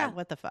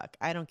 what the fuck?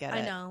 I don't get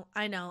it.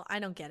 I know. I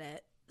don't get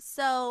it.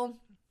 So,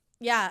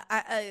 yeah,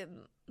 I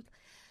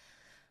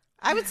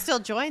would still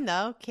join,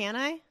 though. Can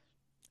I?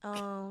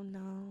 Oh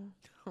no.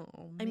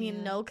 Oh, I mean,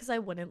 man. no, because I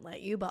wouldn't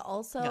let you, but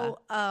also,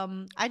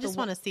 I just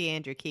want to see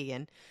Andrew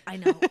Keegan. I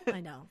know.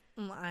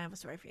 I have a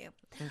story for you.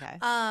 Okay.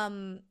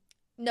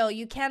 No,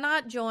 you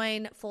cannot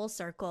join Full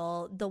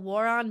Circle. The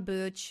war on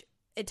Booch,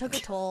 it took a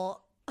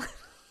toll.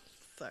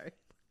 Sorry.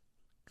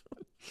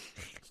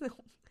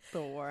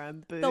 The war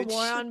on Booch. The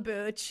war on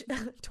Booch,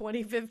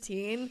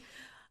 2015.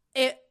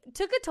 It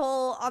took a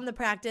toll on the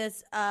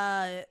practice,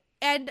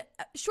 and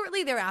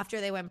shortly thereafter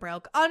they went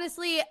broke.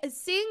 Honestly,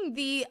 seeing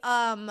the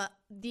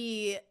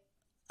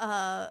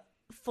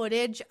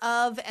footage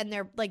of and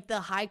their like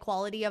the high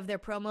quality of their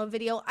promo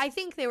video, I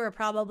think they were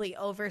probably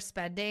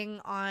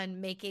overspending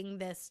on making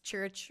this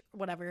church,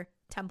 whatever,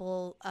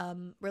 temple,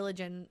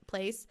 religion,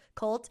 place,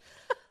 cult,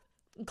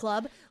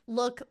 club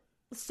look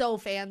so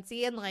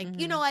fancy. And like,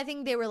 you know, I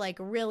think they were like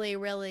really,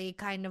 really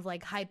kind of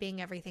like hyping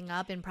everything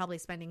up and probably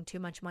spending too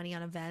much money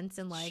on events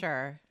and like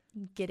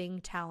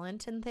getting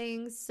talent and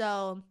things.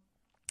 So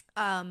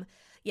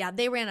yeah,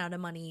 they ran out of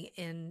money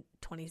in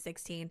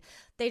 2016.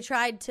 They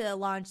tried to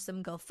launch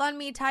some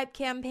GoFundMe type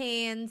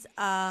campaigns.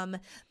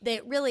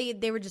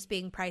 They were just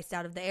being priced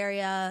out of the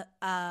area.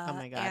 Oh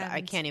my God.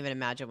 I can't even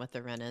imagine what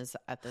the rent is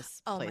at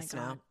this place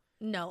now.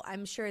 No,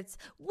 I'm sure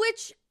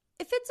which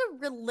if it's a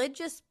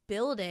religious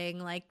building,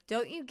 like,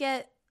 don't you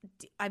get,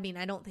 I mean,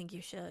 I don't think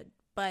you should,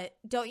 but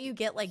don't you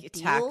get like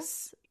deals?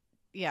 Tax.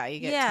 Yeah, you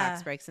get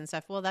tax breaks and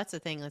stuff. Well, that's the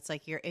thing. It's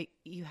like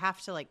you have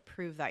to like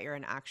prove that you're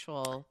an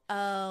actual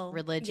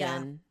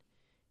religion,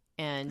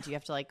 and you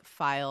have to like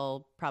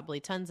file probably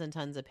tons and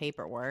tons of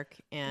paperwork.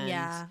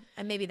 And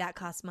and maybe that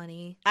costs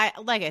money.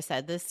 Like I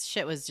said, this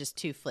shit was just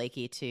too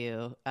flaky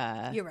to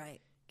you're right,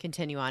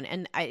 continue on,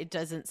 and it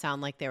doesn't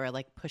sound like they were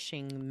like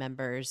pushing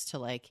members to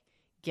like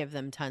give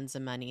them tons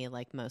of money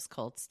like most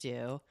cults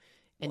do.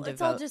 And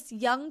it's all just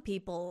young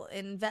people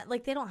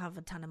like they don't have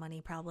a ton of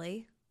money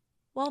probably.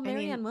 Well,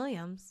 Marianne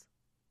Williamson,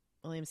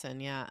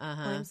 yeah.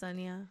 Williamson,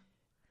 yeah.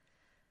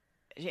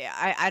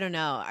 Yeah, I don't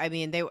know. I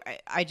mean,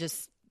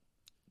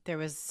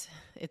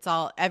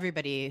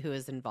 everybody who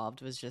was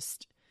involved was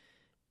just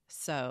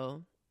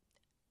vibes.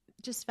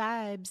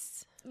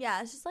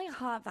 Yeah, it's just like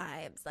hot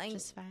vibes. Like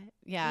just vibe.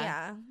 Yeah.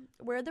 Yeah.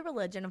 We're the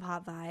religion of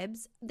hot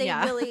vibes. They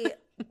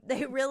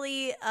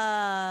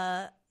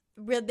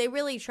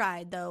really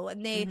tried though.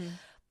 And they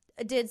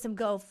did some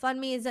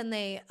GoFundMes and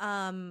they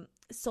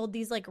sold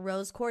these like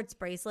rose quartz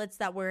bracelets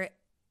that were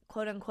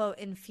quote unquote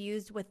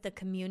infused with the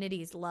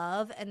community's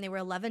love, and they were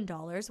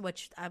 $11,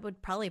 which I would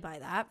probably buy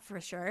that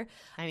for sure.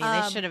 I mean,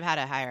 they should have had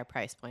a higher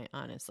price point,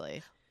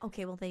 honestly.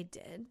 Okay, well they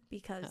did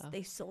because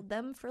they sold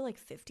them for like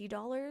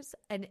 $50,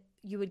 and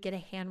you would get a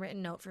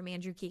handwritten note from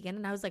Andrew Keegan,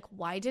 and I was like,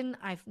 why didn't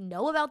I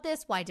know about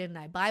this? Why didn't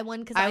I buy one?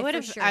 Because I would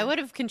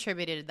have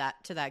contributed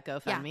to that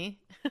GoFundMe.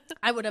 Yeah.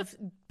 I would have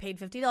paid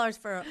 $50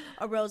 for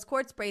a rose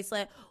quartz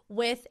bracelet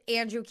with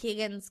Andrew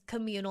Keegan's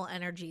communal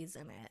energies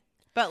in it.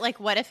 But like,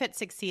 what if it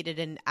succeeded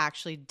and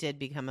actually did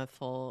become a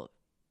full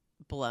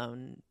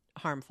blown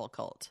harmful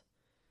cult?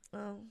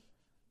 Oh.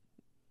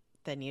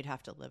 Then you'd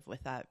have to live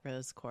with that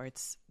rose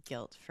quartz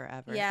guilt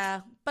forever.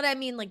 Yeah. But I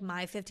mean, like,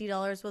 my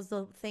 $50 was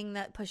the thing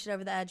that pushed it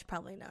over the edge.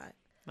 Probably not.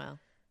 Well.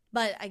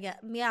 But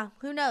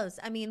who knows?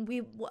 I mean,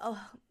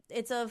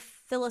 it's a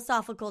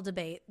philosophical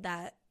debate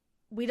that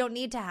we don't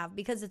need to have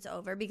because it's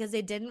over, because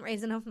they didn't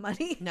raise enough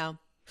money. No.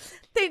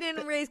 They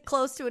didn't raise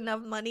close to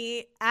enough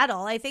money at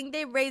all. I think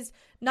they raised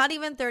not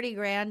even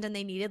 $30,000 and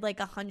they needed like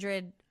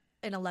 $111,000.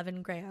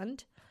 Oh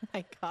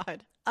my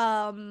God.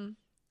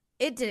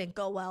 It didn't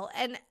go well,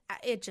 and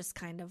it just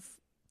kind of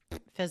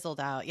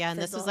fizzled out. Yeah, and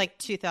this was like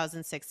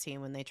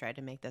 2016 when they tried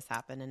to make this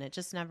happen, and it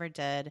just never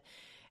did.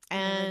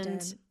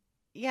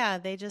 Yeah,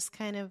 they just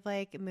kind of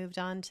like moved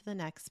on to the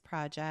next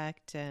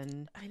project.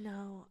 And I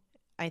know.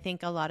 I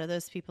think a lot of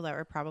those people that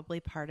were probably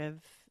part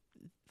of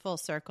Full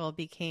Circle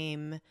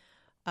became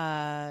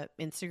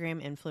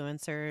Instagram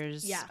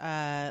influencers,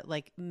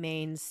 like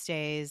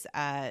mainstays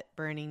at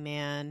Burning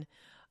Man,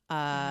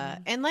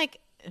 and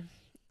like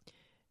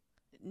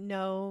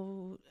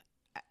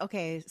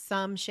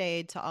some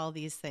shade to all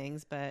these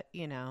things, but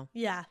you know,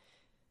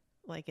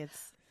 like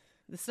it's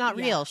not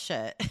real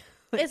shit.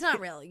 It's not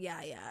real.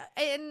 Yeah.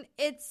 And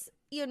it's,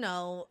 you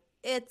know,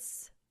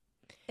 it's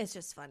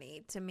just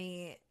funny to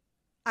me.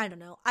 I don't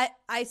know.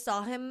 I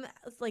saw him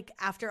like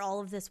after all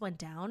of this went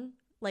down,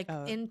 like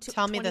into 2017.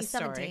 Tell me the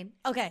story.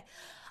 Okay.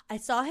 I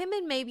saw him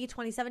in maybe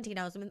 2017.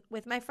 I was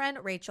with my friend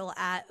Rachel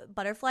at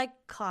Butterfly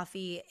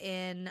Coffee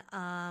in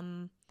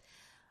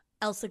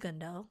El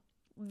Segundo,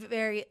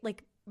 very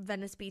like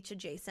Venice Beach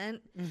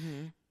adjacent.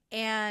 Mm-hmm.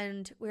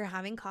 And we were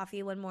having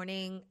coffee one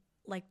morning,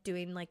 like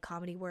doing like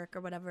comedy work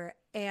or whatever.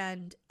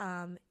 And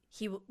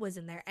he was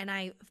in there, and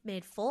I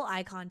made full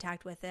eye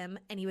contact with him,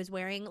 and he was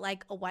wearing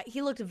like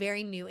he looked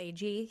very new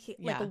agey,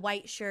 like a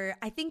white shirt.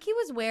 I think he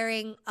was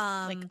wearing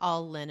like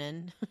all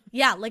linen.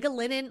 Yeah, like a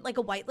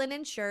white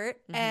linen shirt,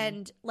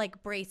 and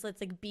like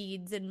bracelets, like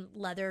beads and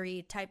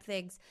leathery type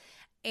things.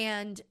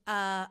 And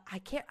I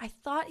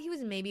thought he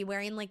was maybe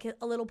wearing like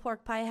a little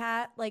pork pie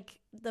hat,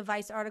 like the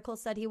Vice article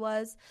said he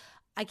was.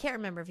 I can't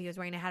remember if he was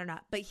wearing a hat or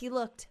not, but he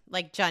looked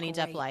like Johnny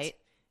Depp great. light.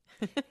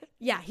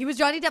 Yeah, he was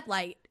Johnny Depp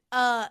light.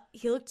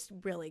 He looked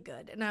really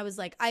good. And I was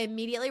like, I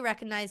immediately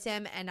recognized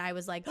him and I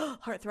was like, oh,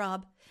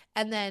 heartthrob.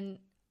 And then,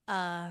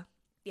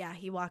 yeah,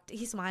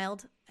 he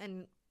smiled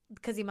and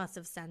because he must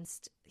have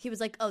sensed, he was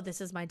like, oh,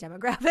 this is my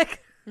demographic.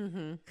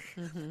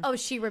 Oh,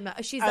 she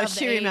remembers. She's of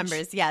the age.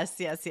 Remembers. Yes.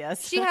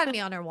 She had me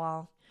on her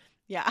wall.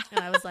 Yeah. And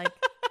I was like,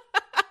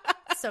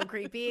 so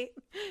creepy.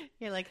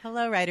 You're like,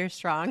 hello, Ryder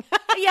Strong.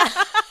 Yeah.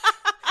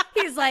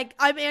 He's like,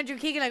 I'm Andrew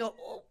Keegan. I go,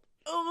 oh.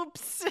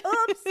 Oops,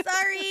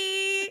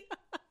 sorry.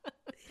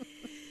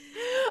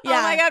 Yeah.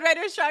 Oh my God,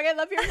 Ryder Strong, I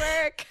love your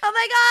work. Oh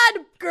my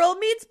God, girl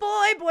meets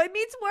boy, boy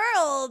meets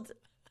world.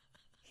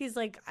 He's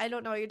like, I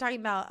don't know what you're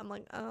talking about. I'm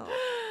like, oh.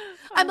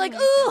 I'm like,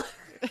 ooh.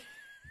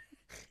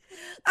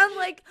 I'm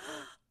like,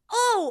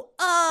 oh,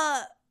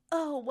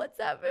 what's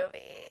that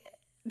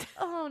movie?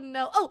 Oh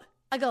no. Oh,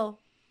 I go,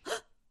 oh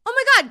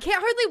my God,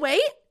 Can't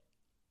Hardly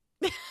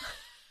Wait.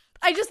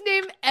 I just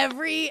named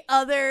every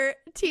other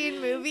teen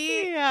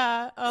movie.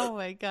 Yeah. Oh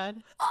my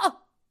God. Oh,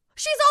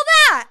 she's all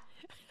that.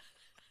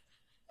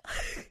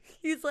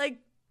 He's like,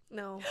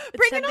 no.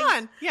 Bring it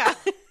on. Yeah.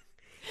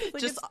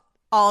 Like just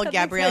all I'm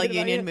Gabrielle excited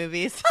about Union you.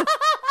 movies.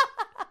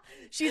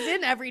 She's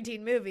in every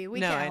teen movie. We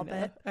can't help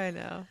it. I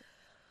know.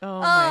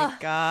 Oh my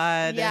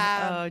God.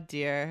 yeah. Oh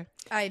dear.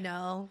 I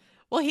know.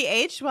 Well, he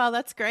aged well.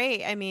 That's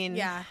great. I mean,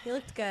 Yeah, he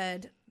looked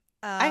good.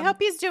 I hope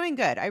he's doing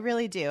good. I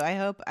really do. I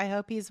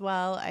hope he's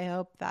well. I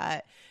hope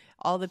that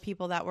all the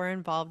people that were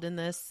involved in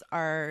this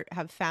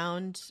have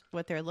found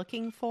what they're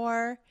looking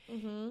for.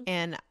 Mm-hmm.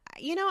 And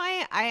you know,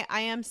 I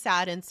am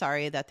sad and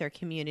sorry that their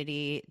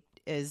community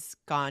is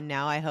gone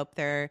now. I hope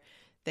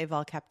they've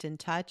all kept in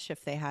touch.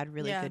 If they had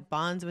really good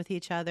bonds with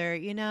each other,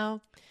 you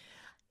know.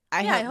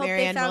 I hope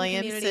Marianne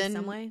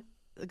Williamson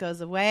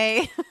goes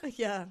away.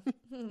 Yeah.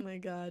 Oh my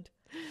God.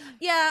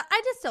 Yeah,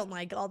 I just don't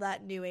like all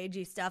that new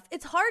agey stuff.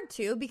 It's hard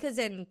too because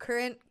in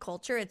current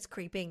culture, it's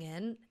creeping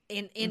in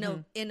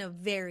a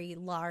very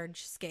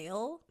large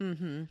scale.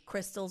 Mm-hmm.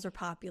 Crystals are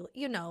popular,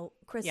 you know,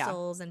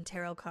 crystals and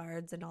tarot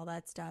cards and all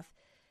that stuff.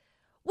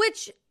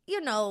 Which,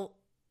 you know,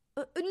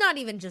 not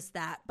even just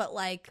that, but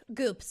like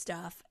goop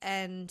stuff.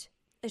 And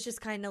it's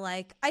just kind of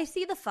like, I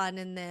see the fun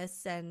in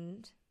this,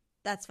 and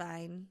that's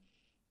fine.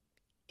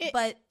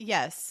 But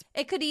yes,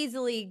 it could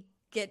easily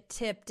get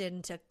tipped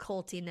into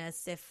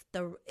cultiness if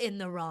in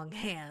the wrong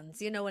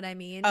hands. You know what I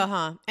mean?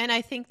 And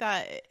I think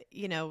that,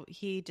 you know,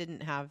 he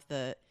didn't have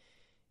the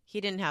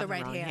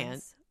right wrong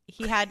hands.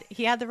 He had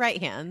the right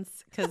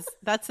hands, because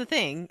that's the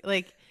thing.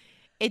 Like,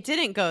 it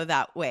didn't go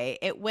that way.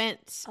 It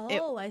went.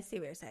 Oh, I see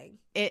what you're saying.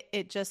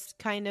 It just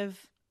kind of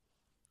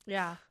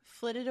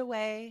flitted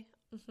away.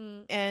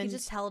 Mm-hmm. And he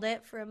just held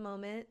it for a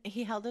moment.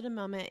 He held it a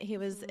moment. He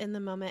was in the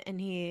moment, and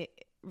he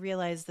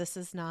realized this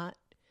is not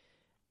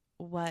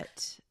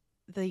what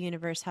the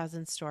universe has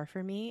in store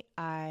for me.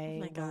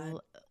 I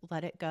will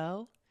let it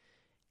go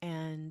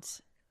and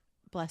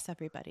bless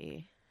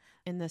everybody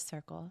in this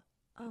circle.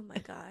 Oh my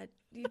God.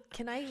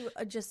 Can I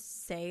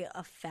just say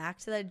a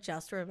fact that I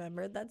just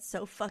remembered that's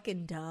so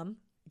fucking dumb?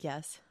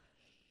 Yes.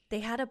 They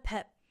had a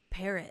pet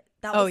parrot.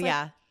 That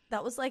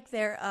was like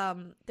their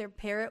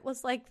parrot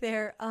was like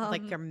their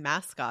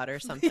mascot or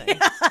something.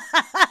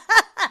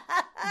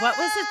 What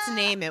was its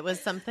name? It was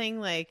something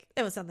like,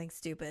 it was something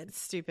stupid.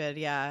 Stupid,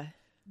 yeah.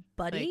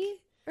 Buddy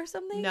or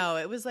something? No,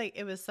 it was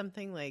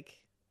something like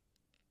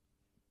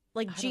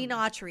Gene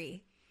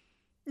Autry.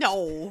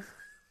 No.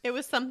 It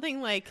was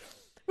something like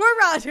Roy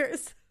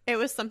Rogers. It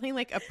was something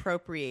like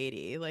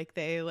appropriate-y. Like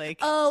they like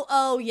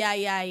Oh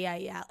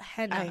yeah.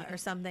 Henna or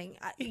something.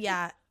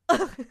 Yeah.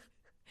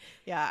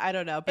 Yeah, I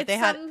don't know, but they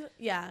had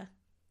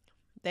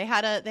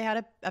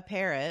a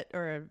parrot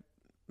or a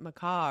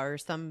macaw or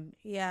some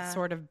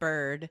sort of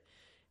bird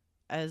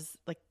as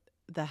like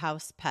the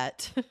house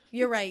pet.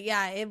 You're right.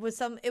 Yeah, it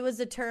was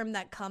a term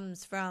that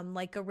comes from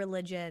like a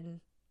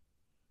religion.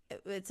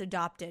 It's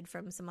adopted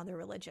from some other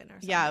religion or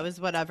something. Yeah, it was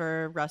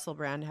whatever Russell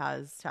Brand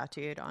has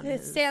tattooed on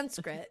his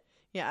Sanskrit.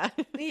 Yeah.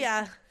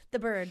 Yeah, the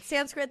bird.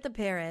 Sanskrit, the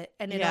parrot,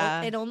 and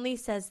it only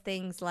says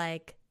things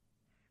like,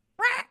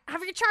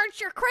 "Have you charged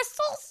your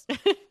crystals?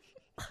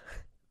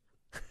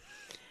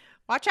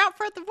 Watch out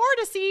for the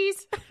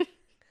vortices.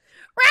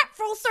 Rat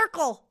full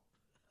circle.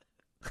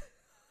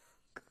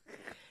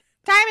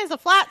 Time is a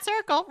flat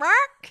circle.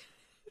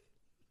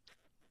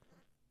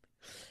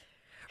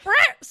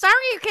 Sorry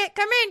you can't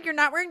come in. You're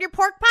not wearing your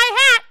pork pie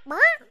hat.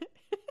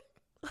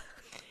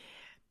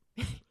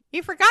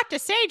 You forgot to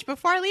sage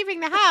before leaving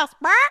the house.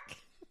 I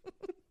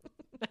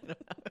don't know.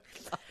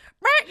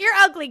 You're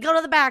ugly. Go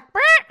to the back.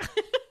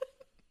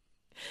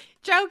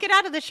 Joe, get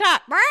out of the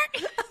shop.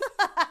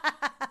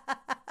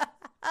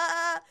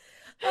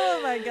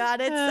 Oh my God,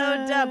 it's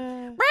so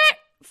dumb.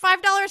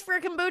 $5 for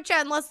a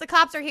kombucha unless the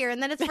cops are here,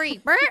 and then it's free.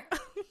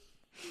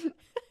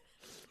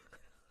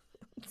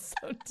 It's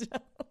so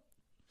dumb.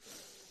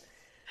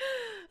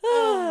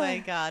 Oh my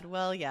God.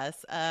 Well,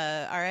 yes.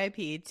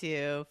 RIP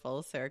to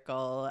Full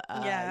Circle.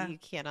 You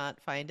cannot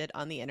find it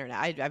on the internet.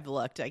 I've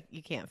looked.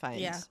 You can't find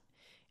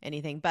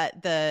anything.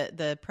 But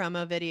the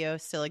promo video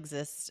still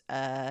exists.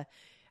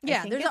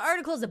 Yeah, there's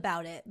articles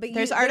about it, but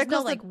there's no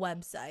articles like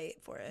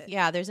website for it.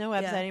 Yeah, there's no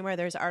website anymore.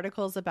 There's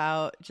articles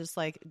about just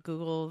like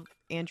Google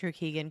Andrew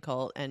Keegan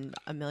cult, and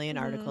a million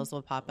articles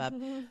will pop up.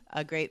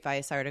 A great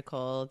Vice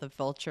article, the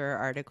Vulture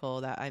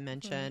article that I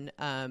mentioned.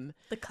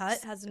 The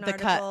Cut has an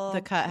article.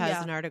 The Cut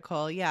has an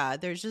article. Yeah,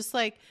 there's just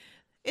like,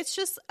 it's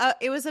just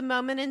it was a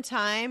moment in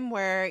time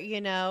where, you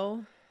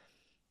know,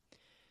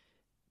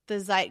 the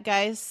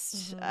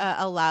zeitgeist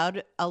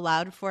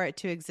allowed for it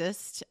to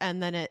exist,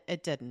 and then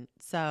it didn't.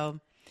 So.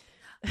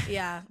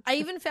 Yeah. I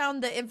even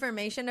found the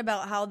information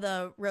about how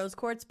the rose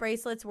quartz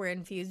bracelets were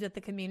infused with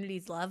the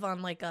community's love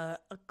on like a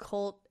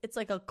cult. It's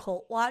like a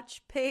cult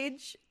watch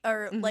page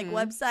or like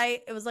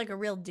website. It was like a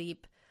real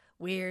deep,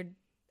 weird,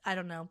 I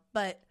don't know.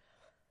 But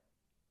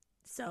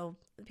so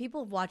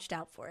people have watched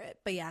out for it.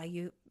 But yeah,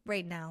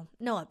 right now,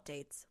 no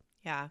updates.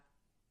 Yeah.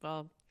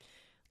 Well,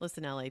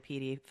 listen,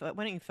 LAPD, why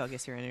don't you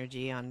focus your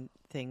energy on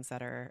things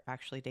that are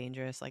actually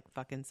dangerous, like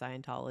fucking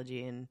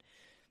Scientology and,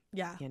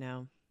 you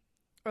know.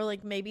 Or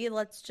like maybe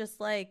let's just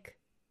like,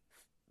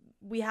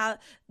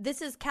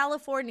 this is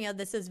California,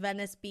 this is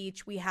Venice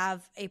Beach. We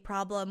have a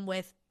problem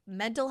with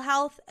mental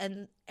health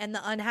and the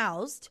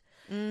unhoused,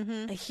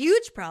 a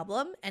huge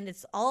problem, and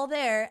it's all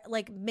there.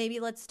 Like maybe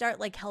let's start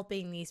like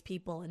helping these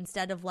people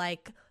instead of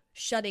like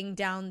shutting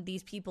down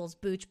these people's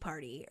booch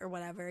party or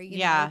whatever. You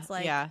know, it's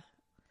like,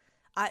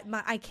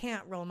 I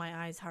can't roll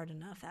my eyes hard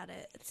enough at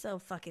it. It's so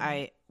fucking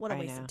what a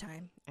waste of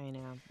time. I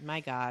know. My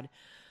God.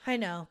 I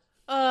know.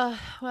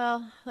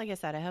 Well, like I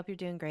said, I hope you're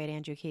doing great,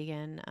 Andrew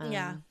Keegan.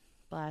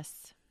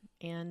 Bless.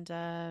 And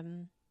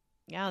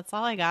that's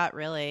all I got,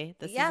 really.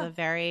 This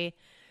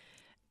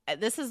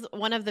is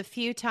one of the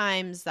few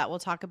times that we'll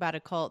talk about a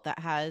cult that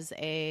has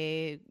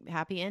a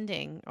happy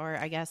ending, or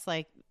I guess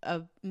like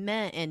a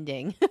meh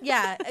ending.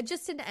 Yeah,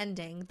 just an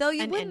ending. Though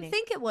you wouldn't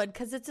think it would,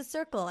 because it's a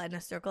circle, and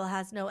a circle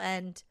has no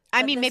end.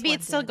 I mean, maybe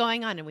it's still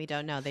going on and we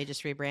don't know. They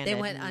just rebranded. They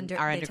went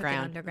underground. Took it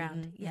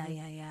underground.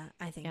 Mm-hmm. Yeah.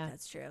 I think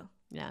that's true.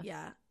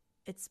 Yeah.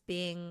 It's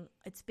being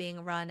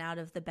run out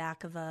of the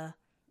back of a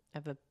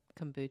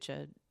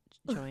kombucha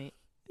joint.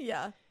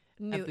 Yeah.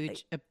 An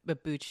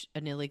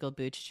illegal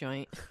booch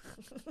joint.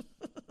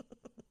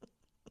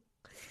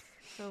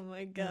 Oh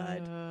my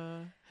God.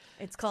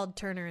 It's called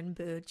Turner and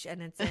Booch,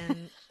 and it's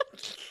in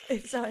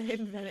it's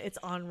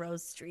on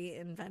Rose Street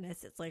in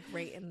Venice. It's like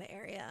right in the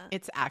area.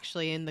 It's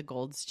actually in the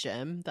Gold's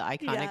Gym, the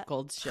iconic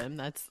Gold's Gym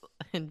that's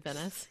in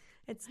Venice.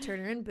 It's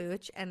Turner and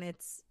Booch, and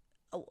it's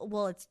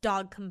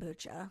dog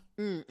kombucha,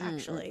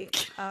 actually.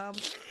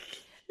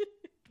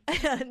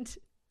 And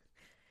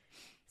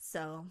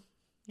so,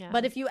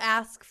 but if you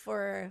ask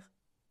for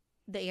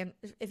the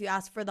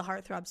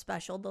Heartthrob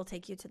special, they'll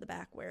take you to the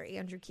back where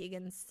Andrew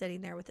Keegan's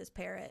sitting there with his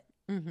parrot,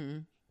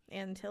 and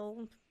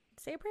he'll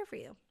say a prayer for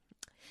you.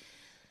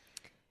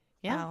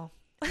 Yeah.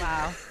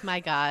 Wow.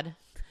 My God.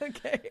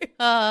 Okay.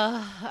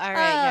 All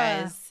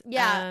right, guys.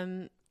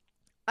 Yeah.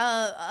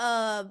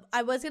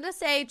 I was gonna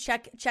say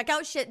check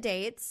out Shit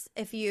Dates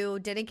if you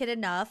didn't get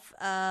enough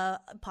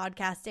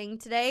podcasting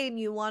today and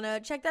you want to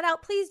check that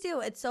out. Please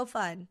do. It's so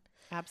fun.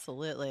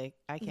 Absolutely.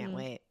 I can't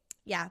wait.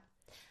 Yeah.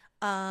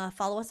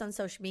 Follow us on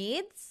social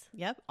medias.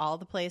 Yep, all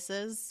the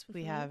places.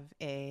 We have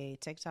a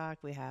TikTok.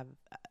 We have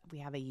a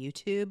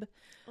YouTube.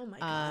 Oh my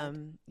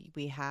God.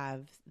 We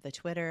have the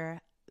Twitter,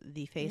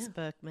 the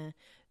Facebook,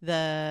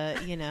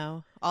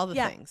 all the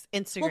things.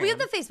 Instagram. Well, we have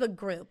the Facebook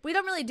group. We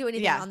don't really do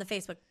anything on the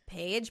Facebook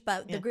page,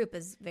 but the group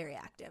is very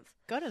active.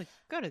 Go to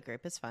the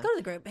group. It's fun. Go to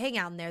the group. Hang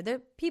out in there.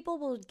 People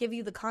will give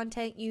you the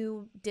content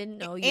you didn't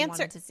know you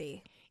wanted to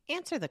see.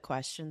 Answer the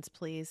questions,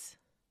 please.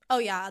 Oh,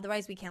 yeah.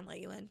 Otherwise, we can't let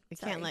you in. We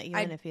can't let you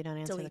in if you don't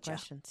answer the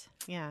questions.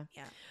 Yeah.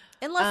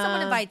 Unless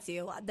someone invites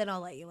you, then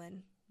I'll let you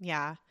in.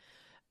 Yeah.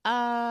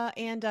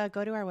 And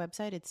go to our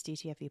website. It's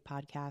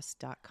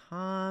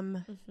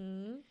dtfupodcast.com.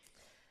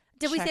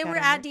 Did we say we're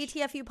at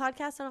DTFU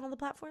Podcast on all the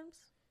platforms?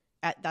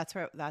 That's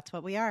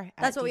what we are.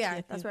 That's what we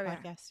are. That's where we are.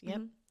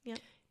 Yep. Yep.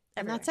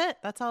 And that's it.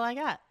 That's all I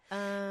got.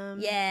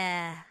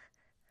 Yeah.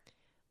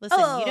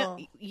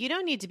 Listen, you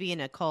don't need to be in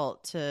a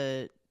cult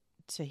to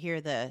hear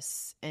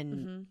this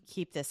and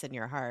keep this in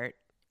your heart.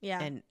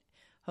 Yeah. And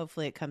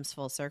hopefully it comes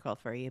full circle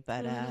for you.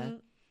 But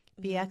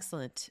be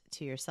excellent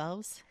to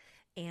yourselves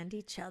and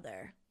each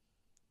other.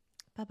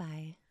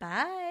 Bye-bye.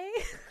 Bye.